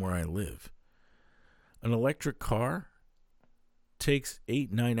away from where I live. An electric car takes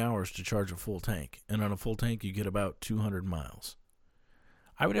 8-9 hours to charge a full tank, and on a full tank you get about 200 miles.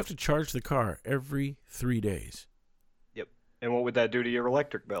 I would have to charge the car every 3 days. Yep. And what would that do to your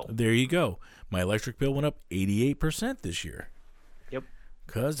electric bill? There you go. My electric bill went up 88% this year. Yep.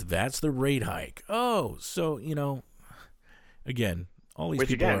 Because that's the rate hike. Oh, so, again, all these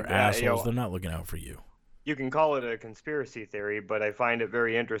people are assholes. They're not looking out for you. You can call it a conspiracy theory, but I find it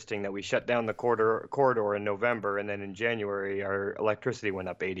very interesting that we shut down the corridor in November, and then in January our electricity went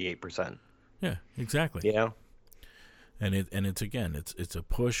up 88%. Yeah, exactly. Yeah. And it's a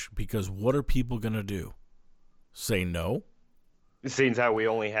push because what are people going to do? Say no? Seems how we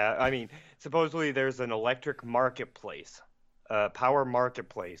only have, I mean, supposedly there's an electric marketplace, a power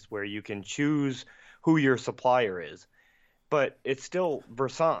marketplace where you can choose who your supplier is, but it's still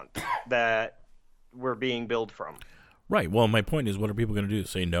Versant that we're being billed from. Right. Well, my point is, what are people going to do?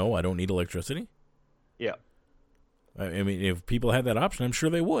 Say, no, I don't need electricity? Yeah. I mean, if people had that option, I'm sure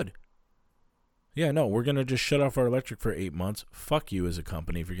they would. Yeah, no, we're going to just shut off our electric for 8 months. Fuck you as a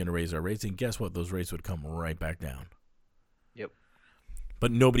company if you're going to raise our rates. And guess what? Those rates would come right back down. Yep.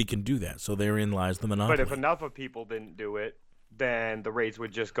 But nobody can do that. So therein lies the monopoly. But if enough of people didn't do it, then the rates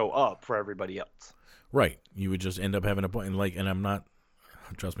would just go up for everybody else. Right. You would just end up having a point. And I'm not,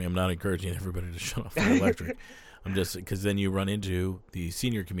 trust me, I'm not encouraging everybody to shut off their electric. I'm just, because then you run into the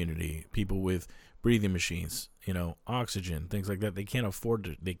senior community, people with breathing machines, oxygen, things like that. They can't afford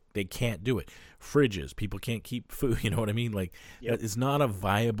to, they can't do it. Fridges, people can't keep food, you know what I mean? Like, It's not a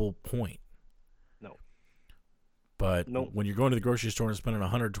viable point. No. But when you're going to the grocery store and spending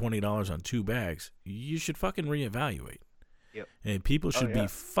 $120 on 2 bags, you should fucking reevaluate. Yep. And people should be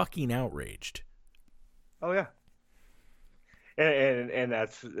fucking outraged. Oh, yeah. And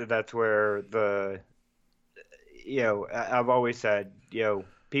that's where I've always said,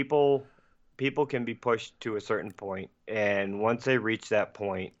 people can be pushed to a certain point, and once they reach that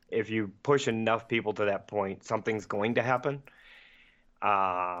point, if you push enough people to that point, something's going to happen.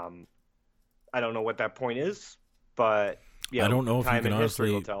 I don't know what that point is, but I don't know if you can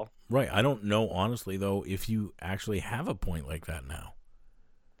honestly will tell. Right. I don't know honestly though if you actually have a point like that now.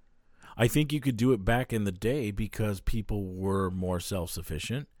 I think you could do it back in the day because people were more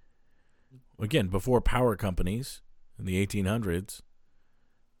self-sufficient. Again, before power companies in the 1800s,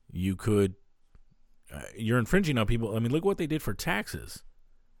 you could you're infringing on people. I mean, look what they did for taxes.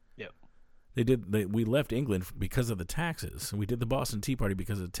 Yep. We left England because of the taxes. We did the Boston Tea Party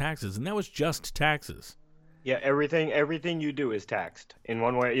because of taxes, and that was just taxes. Yeah, everything you do is taxed in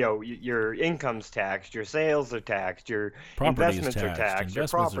one way. Your income's taxed, your sales are taxed, your investments are taxed, your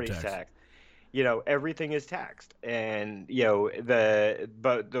property's taxed. Everything is taxed, and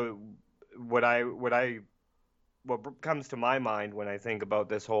what comes to my mind when I think about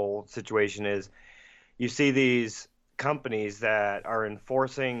this whole situation is you see these companies that are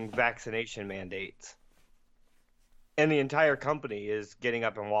enforcing vaccination mandates, and the entire company is getting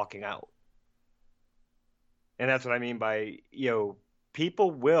up and walking out. And that's what I mean by,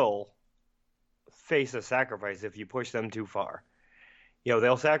 people will face a sacrifice if you push them too far.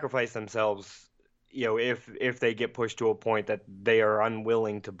 They'll sacrifice themselves, if they get pushed to a point that they are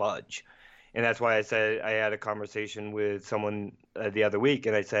unwilling to budge. And that's why I said I had a conversation with someone the other week,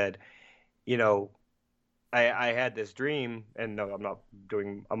 and I said, I had this dream, and no, I'm not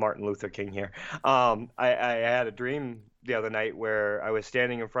doing a Martin Luther King here. I had a dream the other night where I was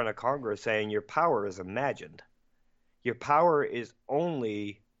standing in front of Congress saying, your power is imagined. Your power is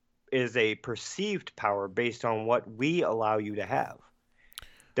a perceived power based on what we allow you to have.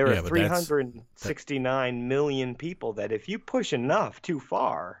 There are 369 million people that if you push enough too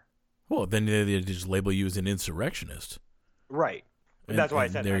far. Well, then they just label you as an insurrectionist. Right. That's why I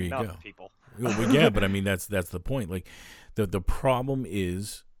said enough people. Well, yeah, but I mean, that's the point. Like, the problem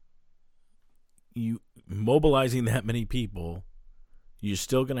is you mobilizing that many people, you're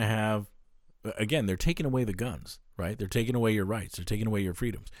still going to have, again, they're taking away the guns. Right? They're taking away your rights. They're taking away your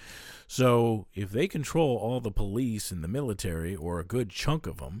freedoms. So if they control all the police and the military, or a good chunk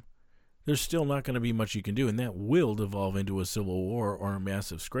of them, there's still not going to be much you can do. And that will devolve into a civil war or a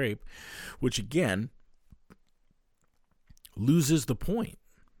massive scrape, which, again, loses the point.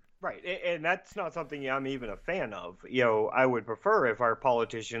 Right. And that's not something I'm even a fan of. I would prefer if our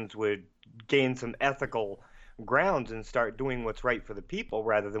politicians would gain some ethical grounds and start doing what's right for the people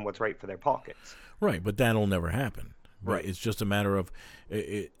rather than what's right for their pockets. Right, but that'll never happen. Right. It's just a matter of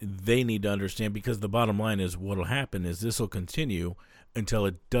they need to understand, because the bottom line is what'll happen is this will continue until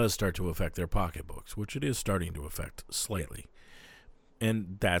it does start to affect their pocketbooks, which it is starting to affect slightly.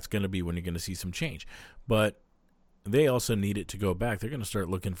 And that's going to be when you're going to see some change. But they also need it to go back. They're going to start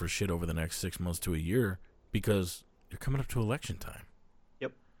looking for shit over the next 6 months to a year because you're coming up to election time.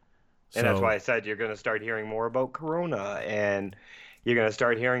 And that's why I said you're going to start hearing more about Corona, and you're going to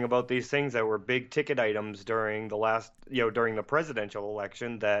start hearing about these things that were big ticket items during the last, during the presidential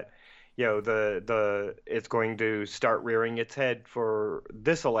election that, it's going to start rearing its head for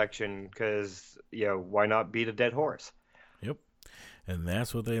this election because, why not beat a dead horse? Yep. And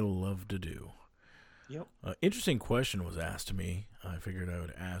that's what they love to do. Yep. Interesting question was asked to me. I figured I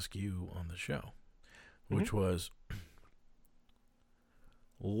would ask you on the show, which was,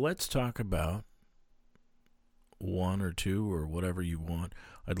 let's talk about one or two or whatever you want.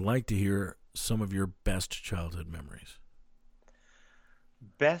 I'd like to hear some of your best childhood memories.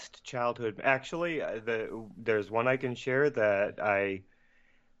 Best childhood. Actually, there's one I can share that I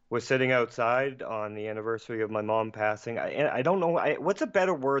was sitting outside on the anniversary of my mom passing. I don't know what's a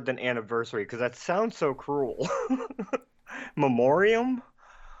better word than anniversary because that sounds so cruel. Memoriam?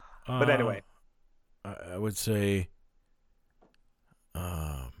 But Uh, anyway, I would say,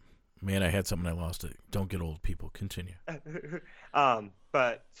 uh, man, I had something I lost it. Don't get old, people. Continue.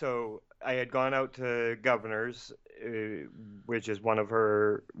 but so I had gone out to Governor's, which is one of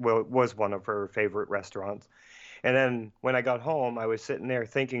her, well, was one of her favorite restaurants. And then when I got home, I was sitting there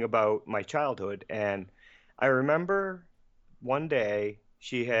thinking about my childhood, and I remember one day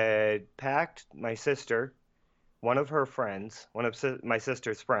she had packed my sister, one of her friends, one of my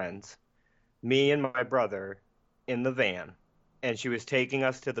sister's friends, me and my brother in the van, and she was taking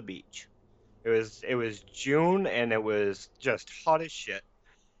us to the beach. It was June and it was just hot as shit.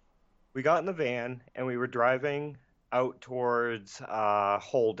 We got in the van and we were driving out towards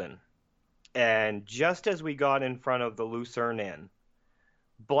Holden. And just as we got in front of the Lucerne Inn,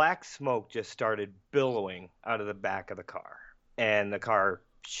 black smoke just started billowing out of the back of the car, and the car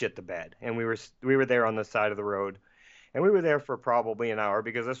shit the bed. And we were there on the side of the road, and we were there for probably an hour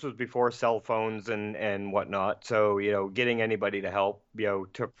because this was before cell phones and whatnot. So getting anybody to help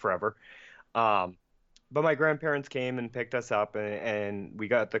took forever. Um, but my grandparents came and picked us up, and we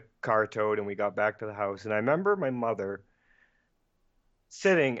got the car towed, and we got back to the house. And I remember my mother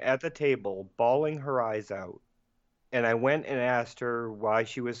sitting at the table, bawling her eyes out. And I went and asked her why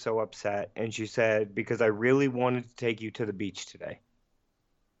she was so upset. And she said, because I really wanted to take you to the beach today.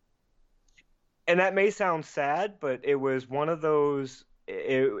 And that may sound sad, but it was one of those.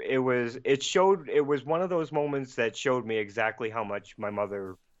 It was one of those moments that showed me exactly how much my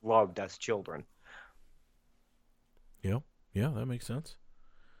mother loved us children. Yeah, yeah, that makes sense.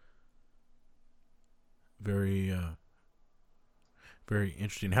 Very, very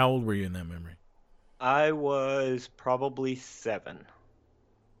interesting. How old were you in that memory? I was probably 7.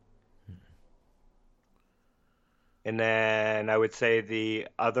 And then I would say the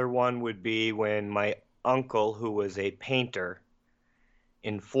other one would be when my uncle, who was a painter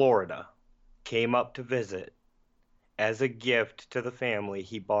in Florida, came up to visit. As a gift to the family,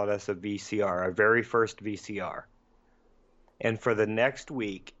 he bought us a VCR, our very first VCR. And for the next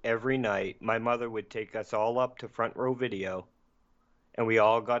week, every night, my mother would take us all up to Front Row Video, and we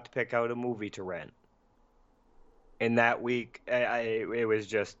all got to pick out a movie to rent. And that week, it was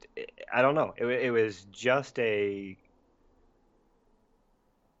just, I don't know, it was just it's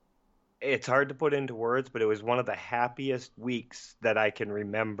hard to put into words, but it was one of the happiest weeks that I can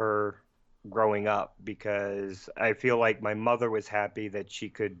remember growing up because I feel like my mother was happy that she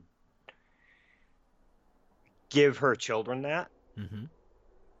could give her children that. Mm-hmm.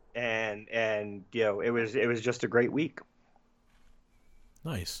 And it was just a great week.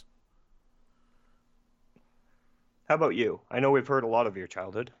 Nice. How about you? I know we've heard a lot of your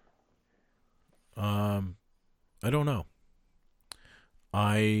childhood. Um, I don't know.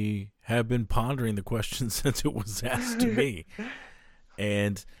 I have been pondering the question since it was asked to me,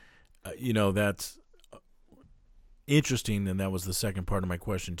 and that's interesting. And that was the second part of my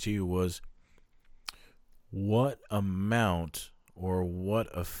question to you was what amount or what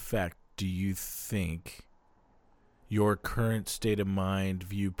effect do you think your current state of mind,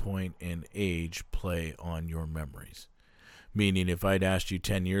 viewpoint, and age play on your memories? Meaning, if I'd asked you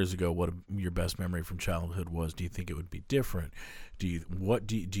 10 years ago what your best memory from childhood was, do you think it would be different? Do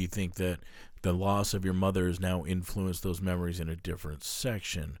you think that the loss of your mother has now influenced those memories in a different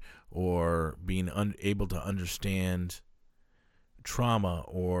section, or being unable to understand trauma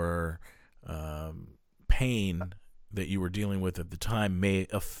or pain that you were dealing with at the time may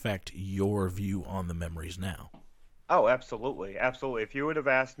affect your view on the memories now? Oh, absolutely. Absolutely. If you would have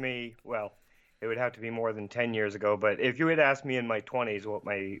asked me, well, it would have to be more than 10 years ago, but if you had asked me in my 20s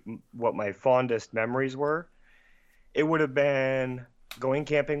what my fondest memories were, it would have been going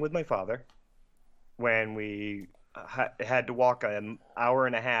camping with my father when we had to walk an hour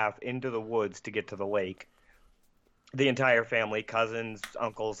and a half into the woods to get to the lake. The entire family, cousins,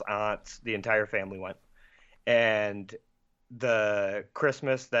 uncles, aunts, the entire family went. And the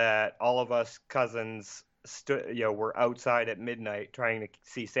Christmas that all of us cousins were outside at midnight trying to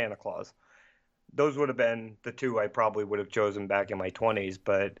see Santa Claus. Those would have been the two I probably would have chosen back in my 20s.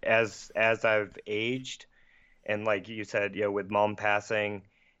 But as I've aged, and like you said, with mom passing,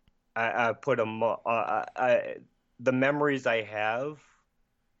 I put the memories I have,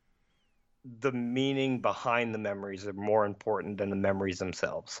 the meaning behind the memories are more important than the memories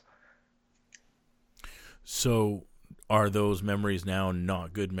themselves. So, are those memories now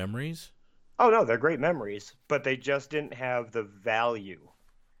not good memories? Oh no, they're great memories, but they just didn't have the value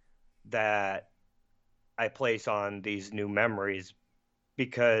that I place on these new memories,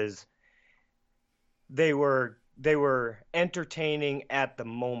 because they were entertaining at the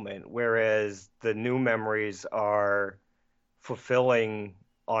moment, whereas the new memories are fulfilling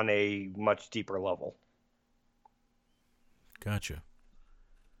on a much deeper level. Gotcha.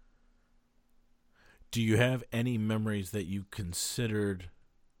 Do you have any memories that you considered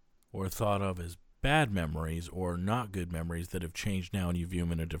or thought of as bad memories or not good memories that have changed now and you view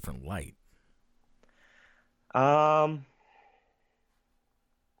them in a different light? Well,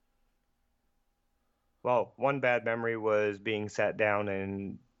 one bad memory was being sat down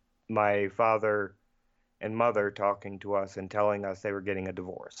and my father and mother talking to us and telling us they were getting a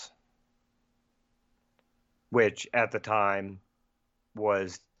divorce, which at the time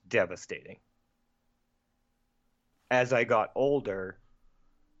was devastating. As I got older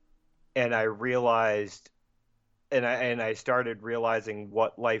and I realized and I started realizing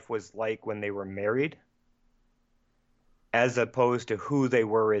what life was like when they were married, as opposed to who they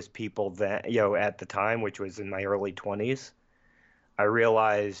were as people then, at the time, which was in my early 20s, I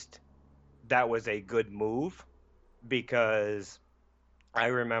realized that was a good move, because I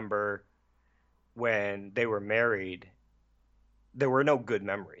remember when they were married, there were no good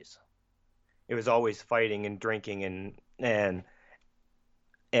memories. It was always fighting and drinking and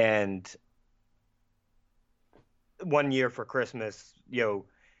one year for Christmas,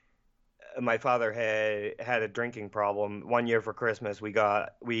 my father had a drinking problem. One year for Christmas, we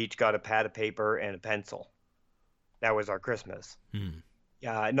each got a pad of paper and a pencil. That was our Christmas.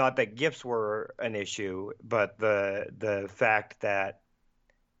 Yeah, not that gifts were an issue, but the fact that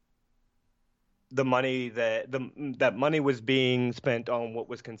that money was being spent on what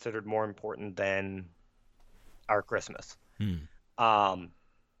was considered more important than our Christmas.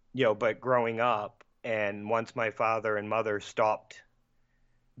 But growing up, and once my father and mother stopped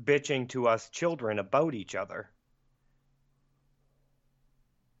bitching to us children about each other,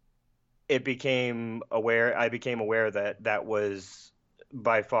 I became aware that that was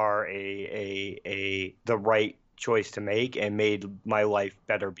by far the right choice to make, and made my life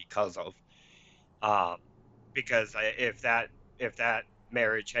better because of. Because if that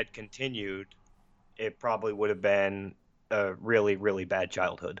marriage had continued, it probably would have been a really, really bad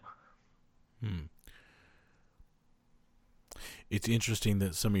childhood. It's interesting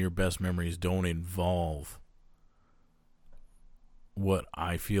that some of your best memories don't involve what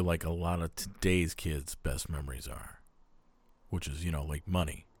I feel like a lot of today's kids' best memories are, which is, like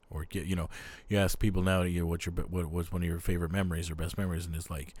money. Or you ask people now, what was one of your favorite memories or best memories, and it's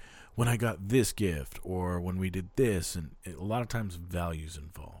like, when I got this gift, or when we did this, and a lot of times values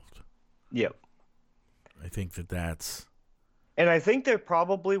involved. Yep. I think that's. And I think there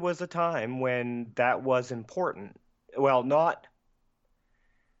probably was a time when that was important. Well, not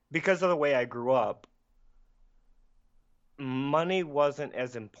because of the way I grew up. Money wasn't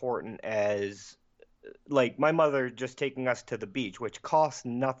as important as, like, my mother just taking us to the beach, which cost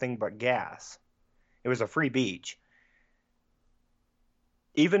nothing but gas. It was a free beach.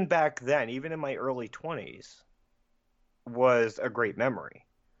 Even back then, even in my early 20s, was a great memory.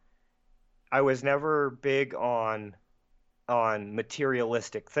 I was never big on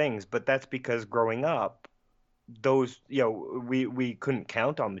materialistic things, but that's because growing up, those, we couldn't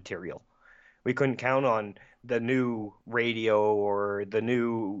count on material. We couldn't count on the new radio or the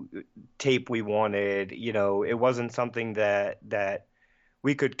new tape we wanted. It wasn't something that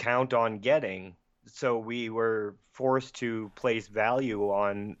we could count on getting. So we were forced to place value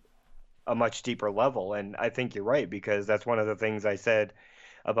on a much deeper level. And I think you're right, because that's one of the things I said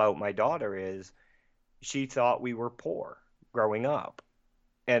about my daughter is she thought we were poor growing up.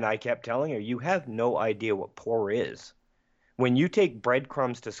 And I kept telling her, you have no idea what poor is. When you take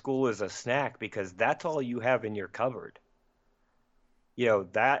breadcrumbs to school as a snack because that's all you have in your cupboard,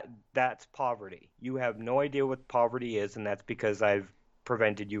 that's poverty. You have no idea what poverty is, and that's because I've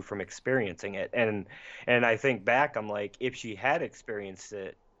prevented you from experiencing it. And I think back, I'm like, if she had experienced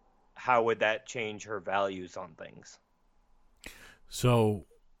it, how would that change her values on things? So,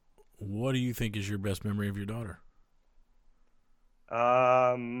 what do you think is your best memory of your daughter?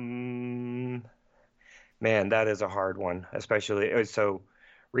 Man, that is a hard one, especially so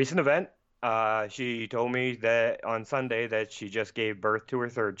recent event. She told me that on Sunday that she just gave birth to her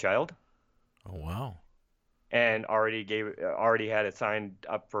third child. Oh, wow. And already had it signed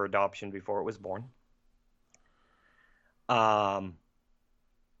up for adoption before it was born.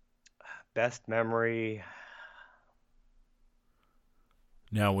 Best memory.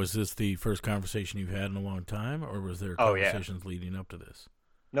 Now, was this the first conversation you've had in a long time, or was there conversations leading up to this?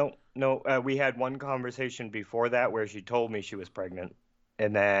 No. We had one conversation before that where she told me she was pregnant,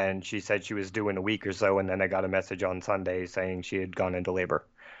 And then she said she was due in a week or so, and then I got a message on Sunday saying she had gone into labor.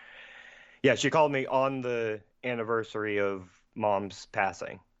 Yeah, she called me on the anniversary of Mom's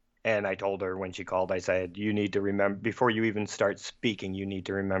passing. And I told her when she called, I said, you need to remember, before you even start speaking, you need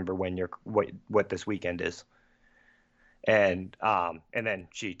to remember when what this weekend is. And then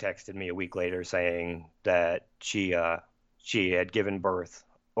she texted me a week later saying that she had given birth,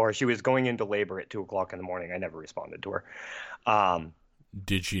 or she was going into labor at 2:00 in the morning. I never responded to her.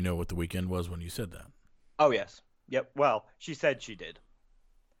 Did she know what the weekend was when you said that? Oh, yes. Yep. Well, she said she did.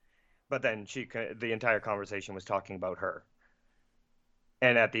 But then the entire conversation was talking about her.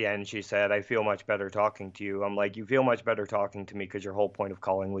 And at the end, she said, I feel much better talking to you. I'm like, you feel much better talking to me because your whole point of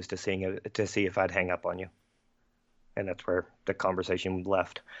calling was to see if I'd hang up on you. And that's where the conversation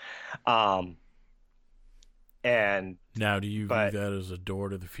left. And now, do you view that as a door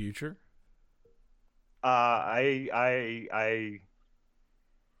to the future? I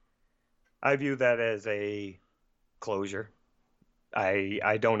view that as a closure.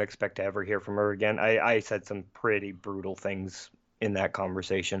 I don't expect to ever hear from her again. I said some pretty brutal things in that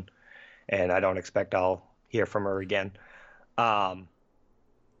conversation, and I don't expect I'll hear from her again,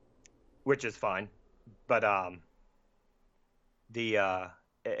 which is fine. But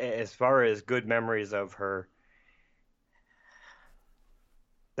as far as good memories of her,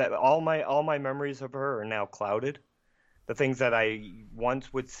 that all my memories of her are now clouded. The things that I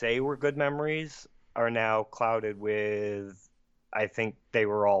once would say were good memories are now clouded with, I think they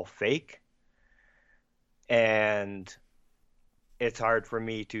were all fake. And it's hard for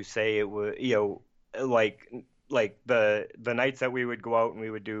me to say it was, like the nights that we would go out and we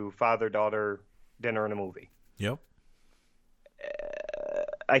would do father-daughter dinner and a movie. Yep.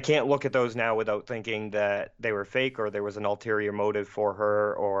 I can't look at those now without thinking that they were fake or there was an ulterior motive for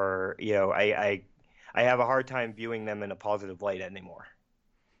her, or, I have a hard time viewing them in a positive light anymore.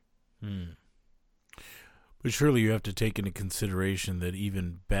 But surely you have to take into consideration that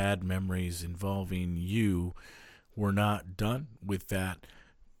even bad memories involving you were not done with that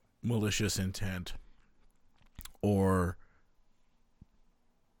malicious intent or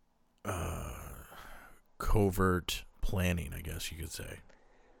covert planning, I guess you could say.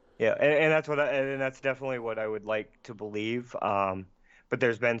 Yeah, and that's definitely what I would like to believe. But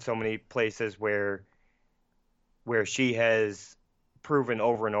there's been so many places where she has proven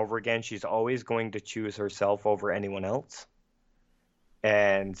over and over again she's always going to choose herself over anyone else.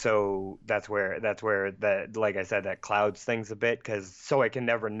 And so that's where that, like I said, that clouds things a bit, because so I can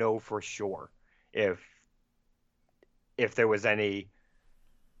never know for sure if there was any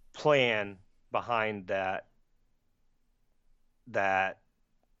plan behind that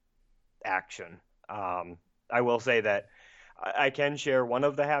action. I will say that I can share one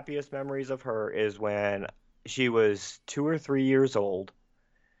of the happiest memories of her is when she was 2 or 3 years old,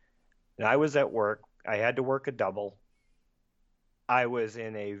 and I was at work. I had to work a double. I was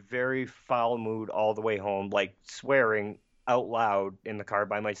in a very foul mood all the way home, like swearing out loud in the car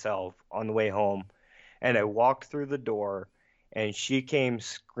by myself on the way home. And I walked through the door, and she came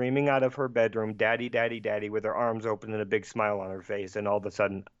screaming out of her bedroom, "Daddy, Daddy, Daddy," with her arms open and a big smile on her face. And all of a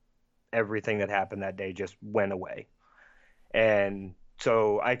sudden, everything that happened that day just went away. And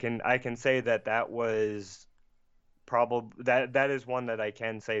so I can say that was probably that is one that I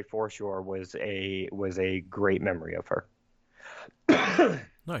can say for sure was a great memory of her.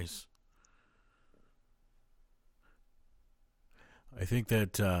 Nice. I think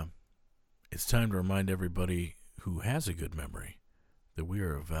that it's time to remind everybody who has a good memory that we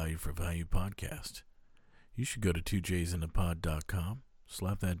are a Value for Value podcast. You should go to 2jsinapod.com,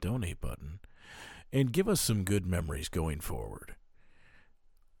 slap that donate button, and give us some good memories going forward.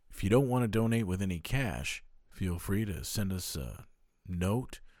 If you don't want to donate with any cash, feel free to send us a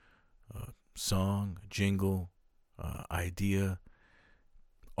note, a song, a jingle, idea,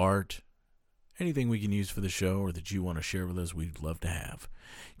 art, anything we can use for the show or that you want to share with us, we'd love to have.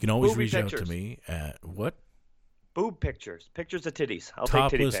 You can always reach out to me at what? Boob pictures. Pictures of titties. I'll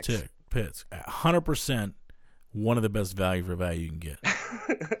Topless take titty pics. 100% one of the best value for value you can get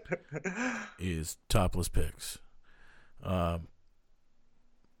is topless pics.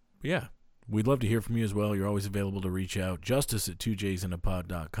 Yeah, we'd love to hear from you as well. You're always available to reach out. Justice at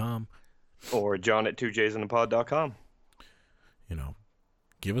 2jsinapod.com. Or John at 2jsinapod.com.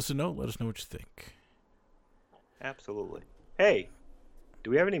 Give us a note. Let us know what you think. Absolutely. Hey, do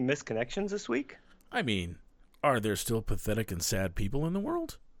we have any misconnections this week? I mean, are there still pathetic and sad people in the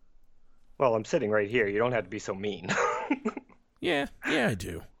world? Well, I'm sitting right here. You don't have to be so mean. Yeah, I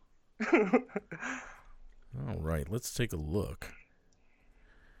do. All right, let's take a look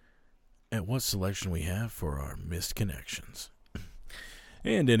at what selection we have for our missed connections.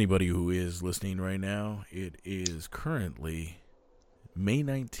 And anybody who is listening right now, it is currently May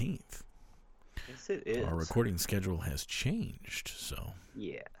 19th. Yes, it is. Our recording schedule has changed, so.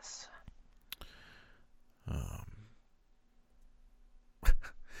 Yes.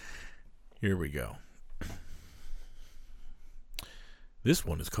 Here we go. This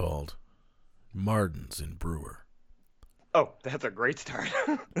one is called Martin's and Brewer. Oh, that's a great start.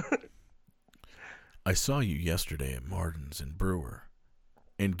 I saw you yesterday at Martin's and Brewer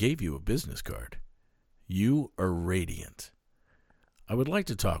and gave you a business card. You are radiant. I would like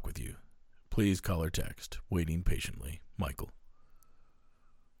to talk with you. Please call or text. Waiting patiently. Michael.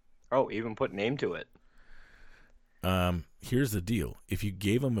 Oh, even put name to it. Here's the deal. If you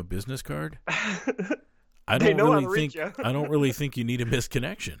gave them a business card, I They don't know how really to reach think you. I don't really think you need a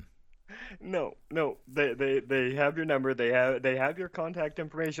misconnection. No. They have your number. They have your contact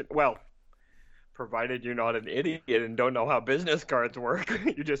information. Well, provided you're not an idiot and don't know how business cards work,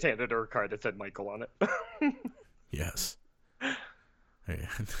 you just handed her a card that said Michael on it. Yes.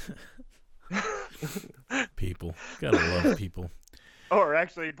 People. Gotta love people. Or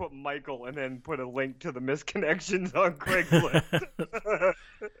actually put Michael and then put a link to the misconnections on Craigslist.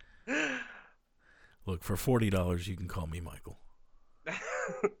 Look, for $40 you can call me Michael.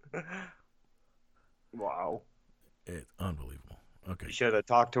 Wow. Unbelievable. Okay. You should have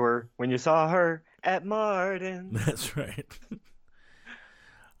talked to her when you saw her at Martin. That's right.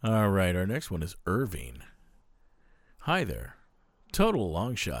 All right, our next one is Irving. Hi there. Total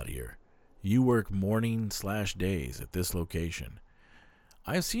long shot here. You work morning/days at this location.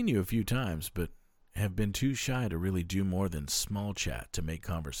 I've seen you a few times, but have been too shy to really do more than small chat to make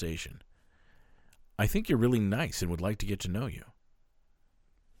conversation. I think you're really nice and would like to get to know you.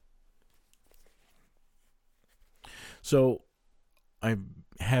 So, I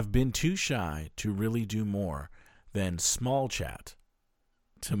have been too shy to really do more than small chat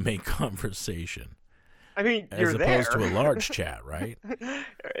to make conversation. I mean, As you're there. opposed to a large chat, right?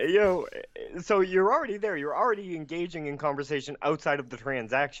 So you're already there. You're already engaging in conversation outside of the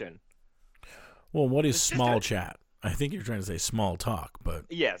transaction. Well, what is It's just small a- chat? I think you're trying to say small talk, but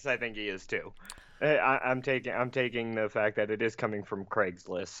Yes, I think he is too. I'm taking the fact that it is coming from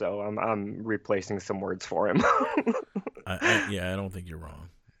Craigslist, so I'm replacing some words for him. I don't think you're wrong.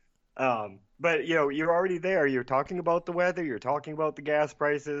 But you're already there. You're talking about the weather. You're talking about the gas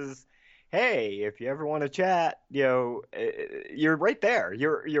prices. Hey, if you ever want to chat, you're right there.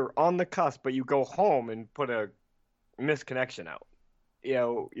 You're on the cusp, but you go home and put a misconnection out.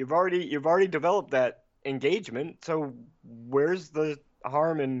 You've already developed that engagement. So where's the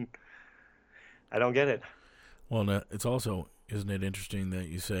harm in? I don't get it. Well, no, it's also, isn't it interesting that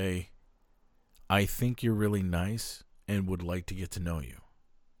you say, I think you're really nice and would like to get to know you,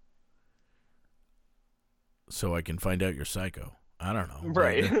 so I can find out you're psycho. I don't know.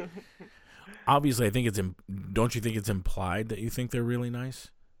 Right. Obviously, I think don't you think it's implied that you think they're really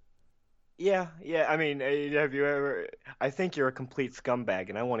nice? Yeah. I mean, have you ever? I think you're a complete scumbag,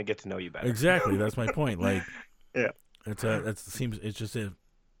 and I want to get to know you better. Exactly. That's my point. Like, Yeah. It's just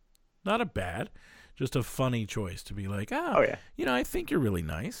not a bad, just a funny choice to be like, Oh yeah. I think you're really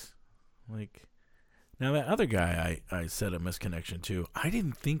nice. Like, now that other guy I said a misconnection to, I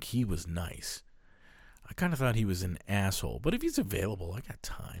didn't think he was nice. I kind of thought he was an asshole. But if he's available, I got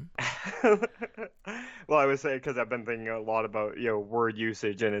time. Well, I was saying because I've been thinking a lot about word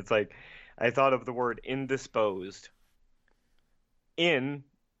usage, and it's like I thought of the word indisposed. In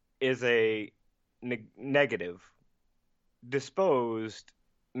is a negative. Disposed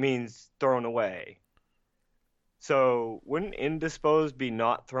means thrown away. So wouldn't indisposed be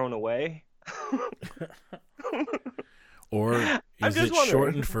not thrown away? Or I'm is just it wondering.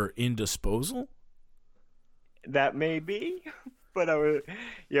 shortened for indisposal? That may be, but I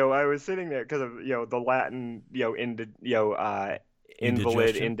was sitting there because of the Latin invalid,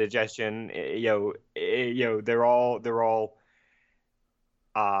 Indigestion. indigestion. They're all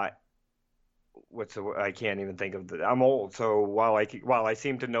what's the I can't even think of I'm old, so while I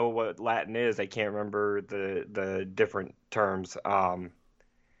seem to know what Latin is, I can't remember the different terms.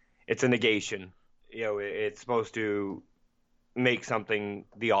 It's a negation. It's supposed to make something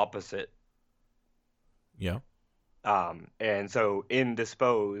the opposite. Yeah. And so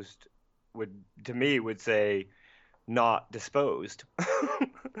indisposed would say not disposed.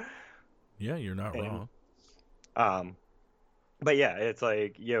 Yeah, you're not And- wrong. But yeah, it's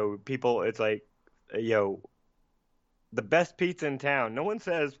like, people, it's like, the best pizza in town. No one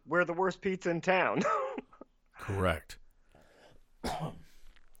says we're the worst pizza in town. Correct.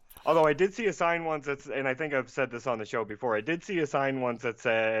 Although I did see a sign once and I think I've said this on the show before. I did see a sign once that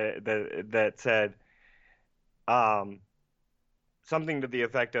said, something to the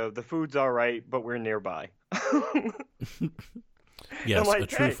effect of, the food's all right, but we're nearby. Yes, like, a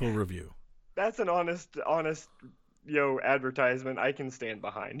truthful review. That's an honest, advertisement I can stand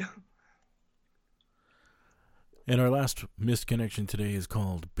behind. And our last missed connection today is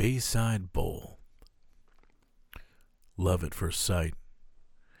called Bayside Bowl. Love at first sight.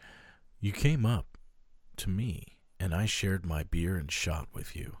 You came up to me, and I shared my beer and shot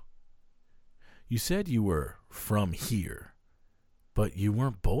with you. You said you were from here, but you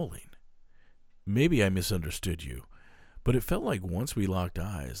weren't bowling. Maybe I misunderstood you, but it felt like once we locked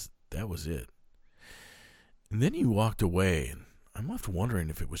eyes, that was it. And then you walked away, and I'm left wondering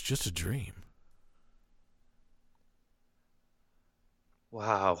if it was just a dream.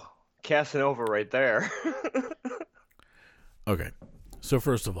 Wow. Casanova right there. Okay, so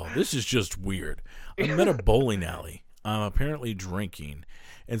first of all, this is just weird. I'm at a bowling alley. I'm apparently drinking,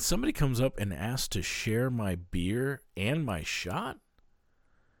 and somebody comes up and asks to share my beer and my shot?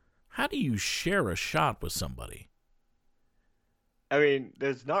 How do you share a shot with somebody? I mean,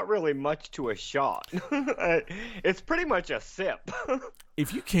 there's not really much to a shot. It's pretty much a sip.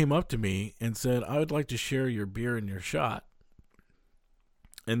 If you came up to me and said, I would like to share your beer and your shot,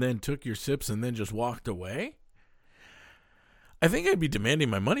 and then took your sips and then just walked away, I think I'd be demanding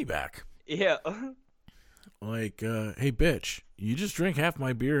my money back. Yeah. Like, hey, bitch, you just drank half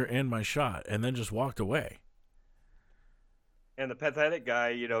my beer and my shot and then just walked away. And the pathetic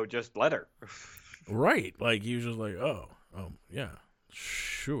guy, just let her. Right. Like, he was just like, oh, yeah,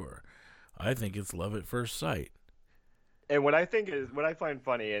 sure. I think it's love at first sight. And what I find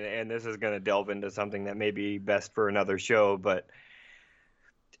funny, and this is going to delve into something that may be best for another show, but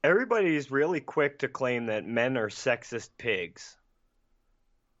everybody's really quick to claim that men are sexist pigs.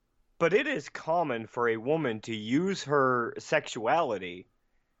 But it is common for a woman to use her sexuality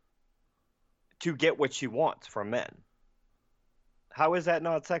to get what she wants from men. How is that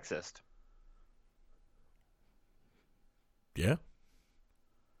not sexist? Yeah.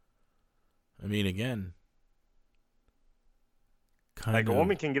 I mean, again, a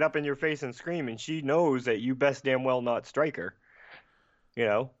woman can get up in your face and scream, and she knows that you best damn well not strike her.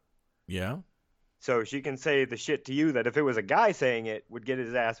 Yeah. So she can say the shit to you that if it was a guy saying it, would get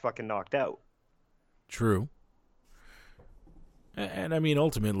his ass fucking knocked out. True. And I mean,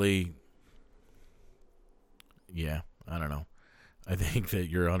 ultimately, yeah, I don't know. I think that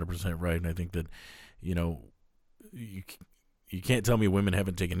you're 100% right, and I think that, you can't tell me women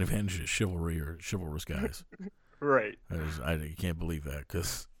haven't taken advantage of chivalry or chivalrous guys. Right. I can't believe that,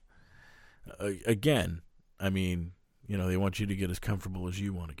 because, again, I mean, they want you to get as comfortable as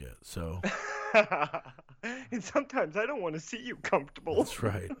you want to get, so. And sometimes I don't want to see you comfortable. That's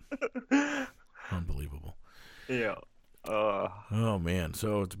right. Unbelievable. Yeah. Oh, man.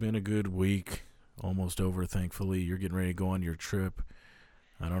 So it's been a good week. Almost over, thankfully. You're getting ready to go on your trip.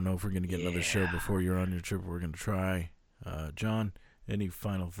 I don't know if we're going to get another show before you're on your trip. We're going to try. John, any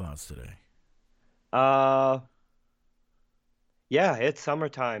final thoughts today? Yeah, it's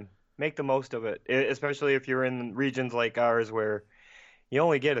summertime. Make the most of it, especially if you're in regions like ours where you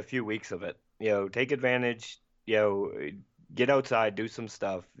only get a few weeks of it. Take advantage, get outside, do some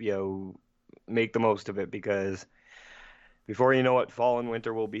stuff, make the most of it, because before you know it, fall and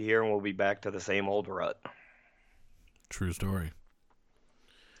winter will be here and we'll be back to the same old rut. True story.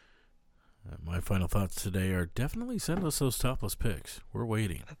 My final thoughts today are definitely send us those topless pics. We're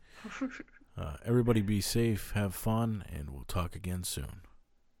waiting. Everybody be safe, have fun, and we'll talk again soon.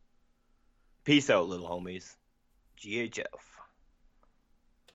 Peace out, little homies. GHF.